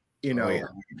expensive,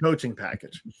 coaching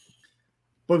package.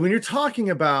 But when you're talking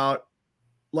about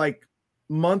like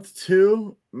month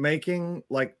 2 making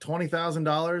like $20,000,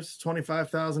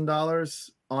 $25,000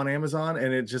 on Amazon,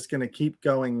 and it's just going to keep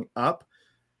going up,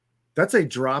 that's a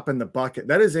drop in the bucket.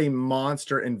 That is a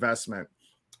monster investment.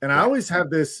 And I always have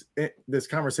this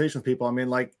conversation with people. I mean,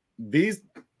 like these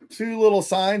 2 little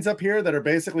signs up here that are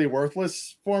basically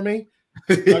worthless for me.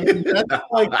 I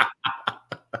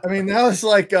mean, that was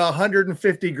like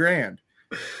 $150,000.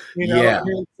 Yeah.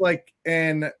 It's like,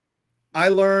 and I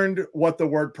learned what the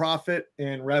word profit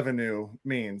and revenue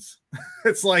means.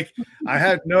 It's like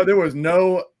there was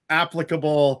no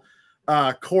applicable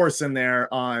course in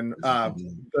there on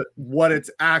what it's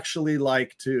actually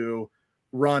like to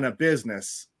run a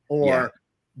business, or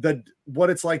what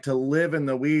it's like to live in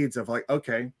the weeds of like,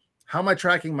 okay, how am I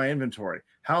tracking my inventory?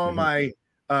 How am I,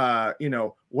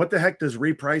 what the heck does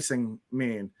repricing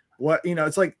mean? What,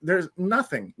 it's like, there's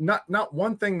nothing, not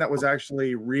one thing that was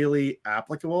actually really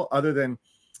applicable, other than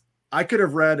I could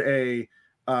have read a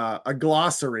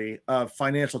glossary of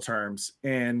financial terms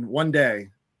in one day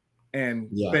and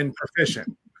been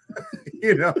proficient,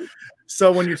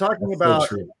 So when you're talking about,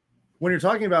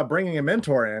 bringing a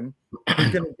mentor in,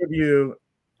 who's going to give you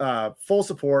full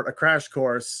support, a crash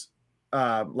course,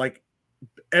 like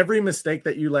every mistake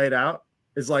that you laid out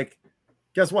is like,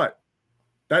 guess what?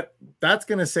 That's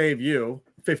going to save you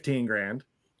 $15,000.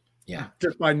 Yeah.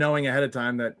 Just by knowing ahead of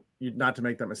time that not to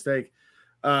make that mistake.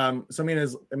 So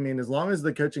as long as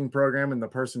the coaching program and the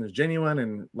person is genuine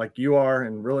and like you are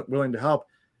and really willing to help,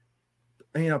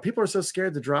 people are so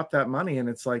scared to drop that money. And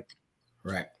it's like,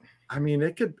 right. I mean,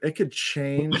 it could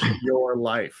change your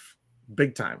life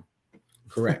big time.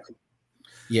 Correct.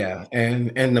 Yeah.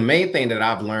 And the main thing that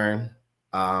I've learned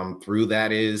through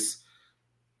that is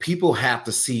people have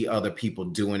to see other people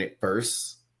doing it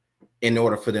first in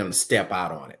order for them to step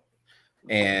out on it.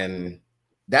 And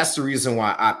that's the reason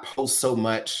why I post so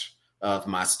much of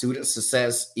my student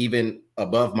success, even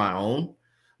above my own,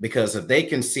 because if they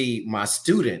can see my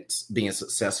students being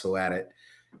successful at it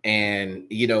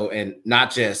and, and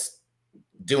not just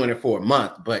doing it for a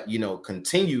month, but,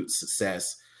 continued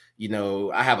success.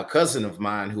 I have a cousin of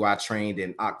mine who I trained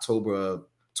in October of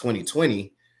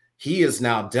 2020. He is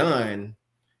now done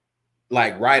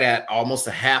like right at almost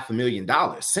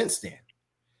 $500,000 since then,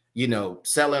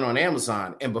 selling on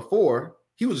Amazon. And before,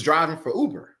 he was driving for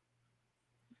Uber,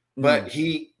 but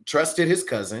he trusted his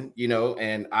cousin,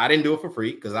 and I didn't do it for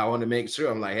free because I wanted to make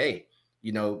sure. I'm like, hey,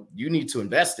 you need to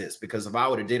invest this, because if I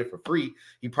would have did it for free,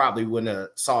 he probably wouldn't have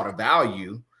saw the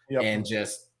value and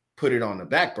just put it on the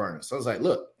back burner. So I was like,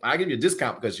 look, I'll give you a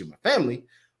discount because you're my family,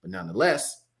 but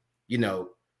nonetheless,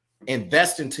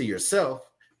 invest into yourself.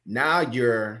 Now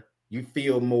you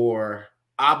feel more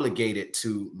obligated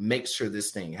to make sure this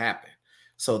thing happens.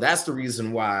 So that's the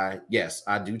reason why, yes,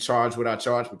 I do charge what I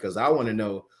charge, because I want to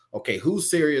know, okay, who's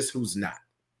serious, who's not.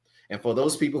 And for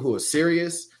those people who are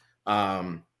serious,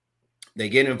 they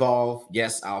get involved.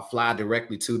 Yes, I'll fly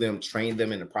directly to them, train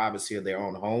them in the privacy of their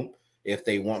own home if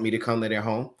they want me to come to their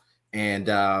home. And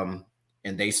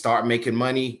they start making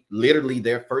money literally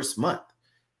their first month.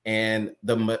 And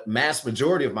the mass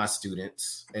majority of my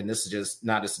students, and this is just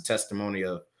not as a testimony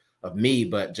of me,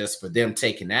 but just for them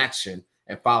taking action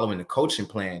and following the coaching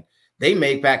plan, they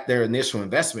make back their initial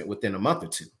investment within a month or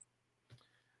 2.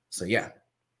 So, yeah.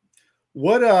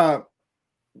 What,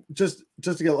 just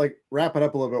to get wrap it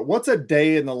up a little bit, what's a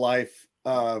day in the life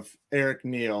of Eric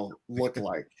Neal look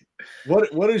like?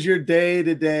 What is your day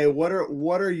to day? What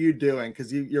are you doing?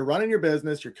 Because you're running your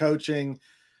business, you're coaching,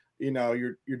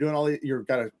 you're doing you've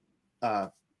got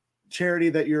a charity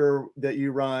that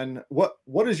you run.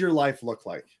 What does your life look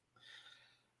like?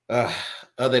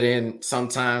 Other than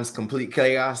sometimes complete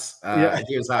chaos,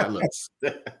 here's how it looks.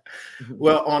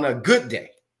 Well, on a good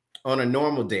day, on a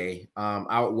normal day,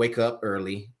 I would wake up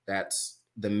early. That's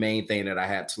the main thing that I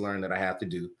had to learn that I have to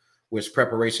do, which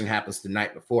preparation happens the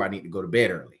night before I need to go to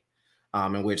bed early.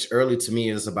 In which early to me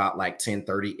is about like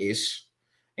 10:30 ish,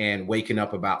 and waking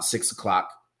up about 6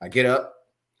 o'clock. I get up,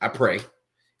 I pray.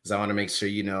 because I want to make sure,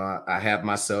 I have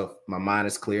myself, my mind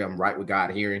is clear. I'm right with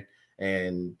God hearing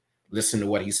and listen to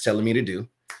what he's telling me to do.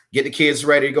 Get the kids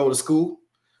ready to go to school,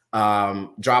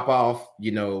 drop off,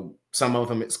 some of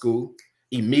them at school,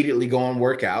 immediately go and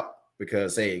work out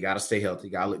because, hey, you got to stay healthy.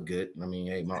 You got to look good. I mean,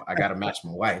 hey, I got to match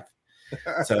my wife.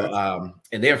 So,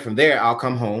 and then from there, I'll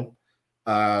come home,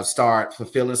 start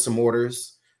fulfilling some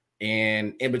orders.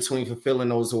 And in between fulfilling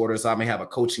those orders, I may have a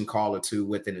coaching call or two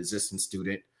with an existing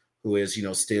student who is,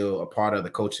 still a part of the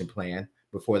coaching plan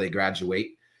before they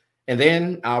graduate. And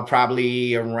then I'll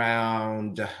probably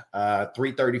around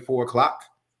 3:30, 4 o'clock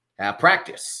have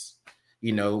practice,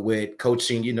 with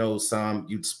coaching, some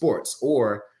youth sports.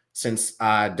 Or since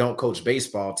I don't coach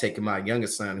baseball, taking my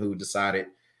youngest son who decided,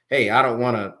 hey, I don't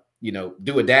want to,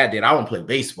 do what dad did. I want to play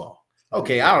baseball.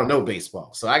 Okay, I don't know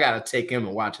baseball. So I got to take him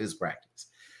and watch his practice,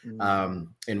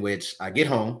 in which I get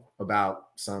home about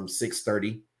some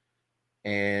 6:30.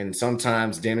 And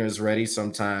sometimes dinner is ready.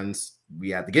 Sometimes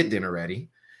we have to get dinner ready.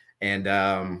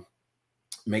 And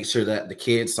make sure that the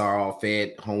kids are all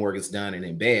fed, homework is done, and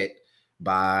in bed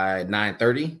by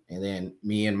 9:30. And then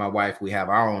me and my wife, we have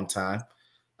our own time,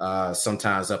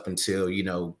 sometimes up until,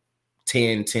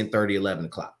 10:30, 11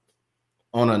 o'clock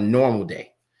on a normal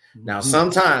day. Now,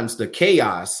 sometimes the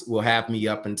chaos will have me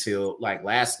up until like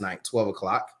last night, 12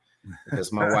 o'clock,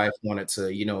 because my wife wanted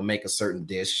to, make a certain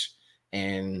dish.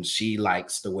 And she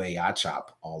likes the way I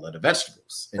chop all of the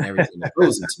vegetables and everything that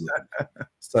goes into it.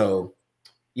 So,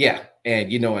 yeah.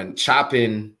 And, and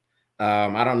chopping,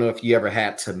 I don't know if you ever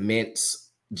had to mince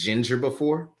ginger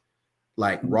before,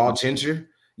 like raw ginger.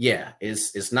 Yeah,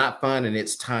 it's not fun and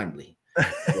it's timely.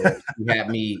 So you had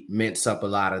me mince up a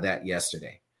lot of that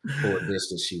yesterday for a dish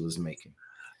that she was making.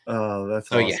 Oh,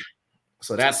 that's awesome. Yeah.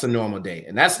 So that's a normal day.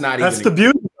 And that's not that's even the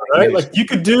beauty, right? Like you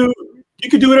could do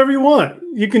whatever you want.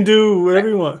 You can do whatever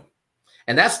you want.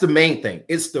 And that's the main thing.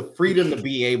 It's the freedom to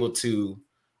be able to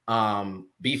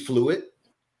be fluid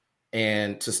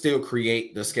and to still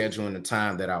create the schedule and the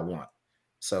time that I want.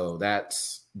 So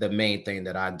that's the main thing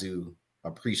that I do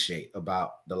appreciate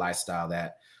about the lifestyle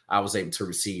that I was able to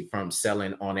receive from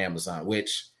selling on Amazon,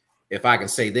 which, if I can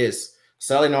say this,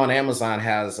 selling on Amazon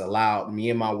has allowed me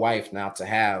and my wife now to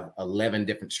have 11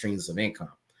 different streams of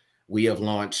income. We have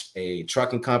launched a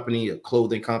trucking company, a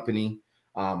clothing company,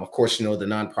 of course, the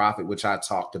nonprofit, which I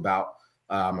talked about,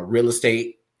 a real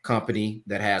estate company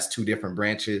that has 2 different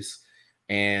branches,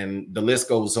 and the list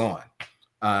goes on.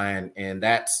 And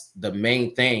that's the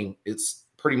main thing. It's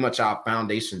pretty much our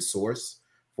foundation source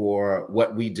for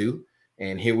what we do.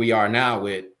 And here we are now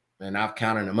with, and I've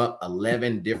counted them up,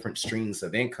 11 different streams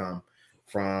of income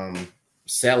from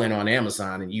selling on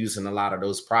Amazon and using a lot of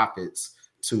those profits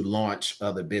to launch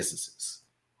other businesses.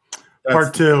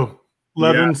 Part 2,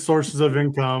 11 sources of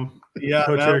income. Yeah,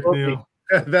 Coach Eric Neal.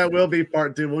 That will be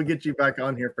part 2. We'll get you back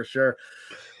on here for sure.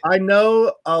 I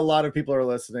know a lot of people are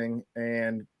listening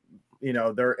and,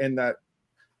 they're in that,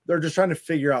 they're just trying to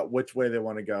figure out which way they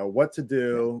want to go, what to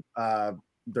do.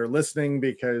 They're listening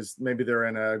because maybe they're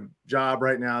in a job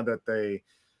right now that they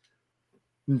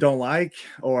don't like,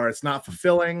 or it's not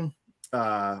fulfilling,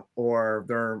 or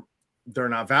they're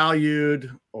not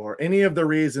valued, or any of the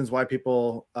reasons why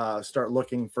people start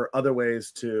looking for other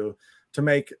ways to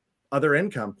make other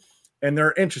income. And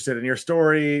they're interested in your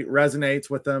story, resonates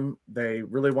with them. They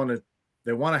really want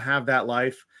to have that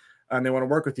life, and they want to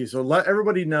work with you. So let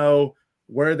everybody know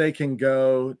where they can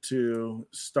go to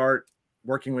start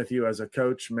working with you as a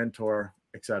coach, mentor,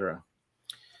 etc.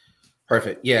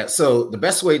 Perfect. Yeah. So the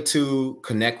best way to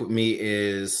connect with me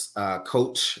is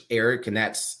Coach Eric, and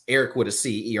that's Eric with a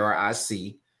C,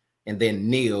 ERIC, and then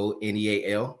Neal,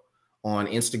 NEAL, on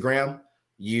Instagram.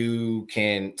 You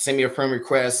can send me a friend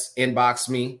request, inbox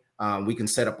me. We can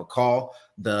set up a call.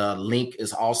 The link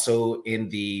is also in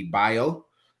the bio.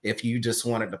 If you just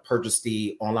wanted to purchase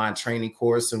the online training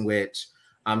course, in which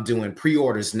I'm doing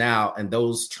pre-orders now, and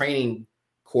those training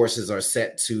courses are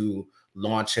set to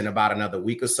launch in about another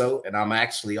week or so. And I'm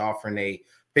actually offering a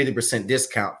 50%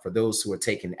 discount for those who are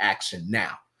taking action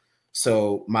now.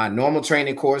 So my normal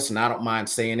training course, and I don't mind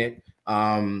saying it,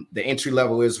 the entry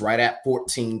level is right at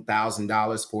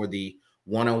 $14,000 for the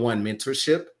one-on-one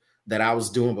mentorship that I was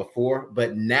doing before.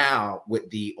 But now with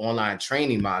the online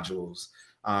training modules,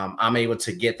 I'm able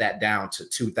to get that down to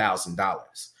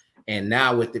 $2,000. And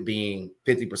now with it being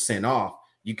 50% off,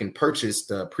 you can purchase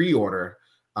the pre-order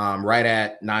right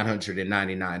at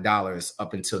 $999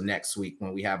 up until next week,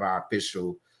 when we have our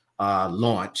official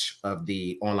launch of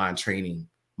the online training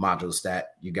modules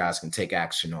that you guys can take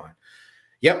action on.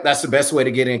 Yep, that's the best way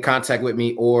to get in contact with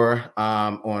me, or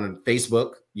on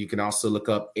Facebook. You can also look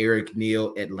up Eric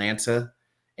Neal Atlanta,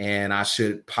 and I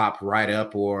should pop right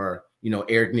up. Or,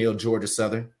 Eric Neal, Georgia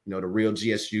Southern, the real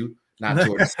GSU, not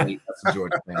Georgia State. That's a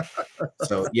Georgia thing.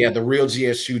 So yeah, the real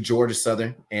GSU, Georgia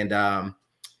Southern. And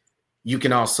you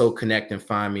can also connect and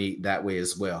find me that way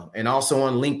as well. And also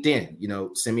on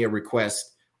LinkedIn, send me a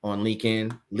request on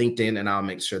LinkedIn, and I'll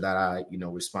make sure that I,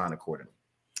 respond accordingly.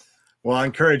 Well, I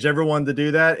encourage everyone to do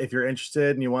that. If you're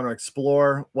interested and you want to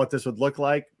explore what this would look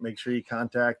like, make sure you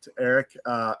contact Eric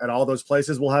at all those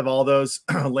places. We'll have all those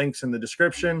links in the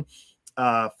description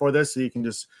for this, so you can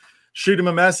just shoot him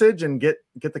a message and get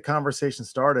the conversation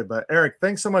started. But Eric,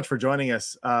 thanks so much for joining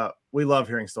us. We love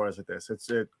hearing stories like this.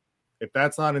 If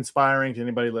that's not inspiring to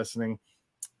anybody listening,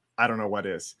 I don't know what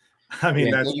is. I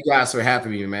mean, thank you guys for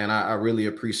having me, man. I really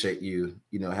appreciate you,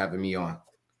 having me on.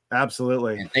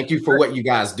 Absolutely. And thank you for what you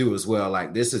guys do as well.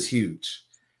 Like, this is huge.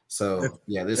 So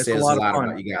this says a lot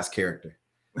about you guys' character.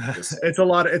 It's a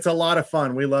lot of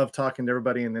fun. We love talking to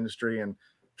everybody in the industry and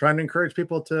trying to encourage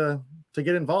people to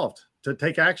get involved, to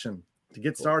take action, to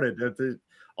get started.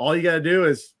 All you got to do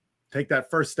is take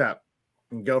that first step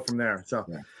and go from there. So,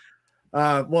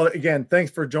 well, again,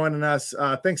 thanks for joining us.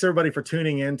 Thanks everybody for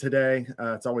tuning in today.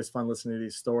 It's always fun listening to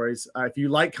these stories. If you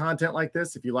like content like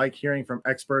this, if you like hearing from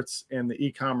experts in the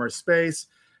e-commerce space,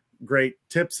 great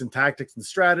tips and tactics and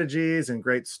strategies and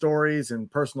great stories and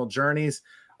personal journeys,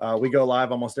 we go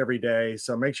live almost every day.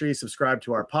 So make sure you subscribe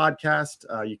to our podcast.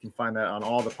 You can find that on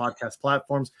all the podcast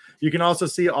platforms. You can also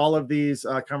see all of these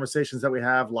conversations that we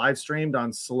have live streamed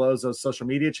on Solozo's social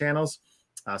media channels.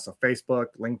 So Facebook,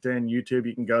 LinkedIn, YouTube,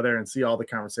 you can go there and see all the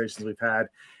conversations we've had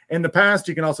in the past.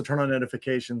 You can also turn on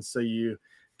notifications so you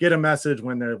get a message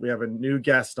when we have a new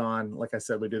guest on. Like I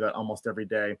said, we do that almost every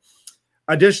day.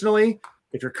 Additionally,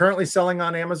 if you're currently selling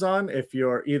on Amazon, if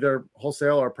you're either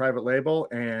wholesale or private label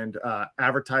and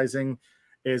advertising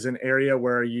is an area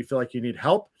where you feel like you need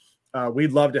help,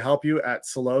 we'd love to help you at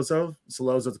Solozo.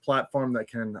 Solozo is a platform that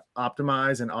can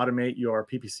optimize and automate your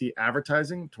PPC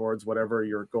advertising towards whatever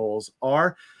your goals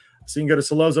are. So you can go to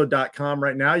Solozo.com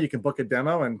right now. You can book a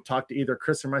demo and talk to either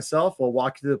Chris or myself. We'll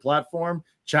walk you through the platform,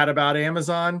 chat about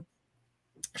Amazon,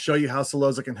 show you how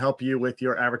Solozo can help you with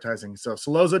your advertising. So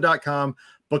Solozo.com,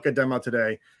 book a demo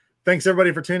today. Thanks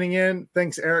everybody for tuning in.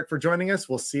 Thanks Eric for joining us.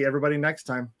 We'll see everybody next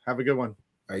time. Have a good one.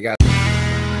 All right, you guys.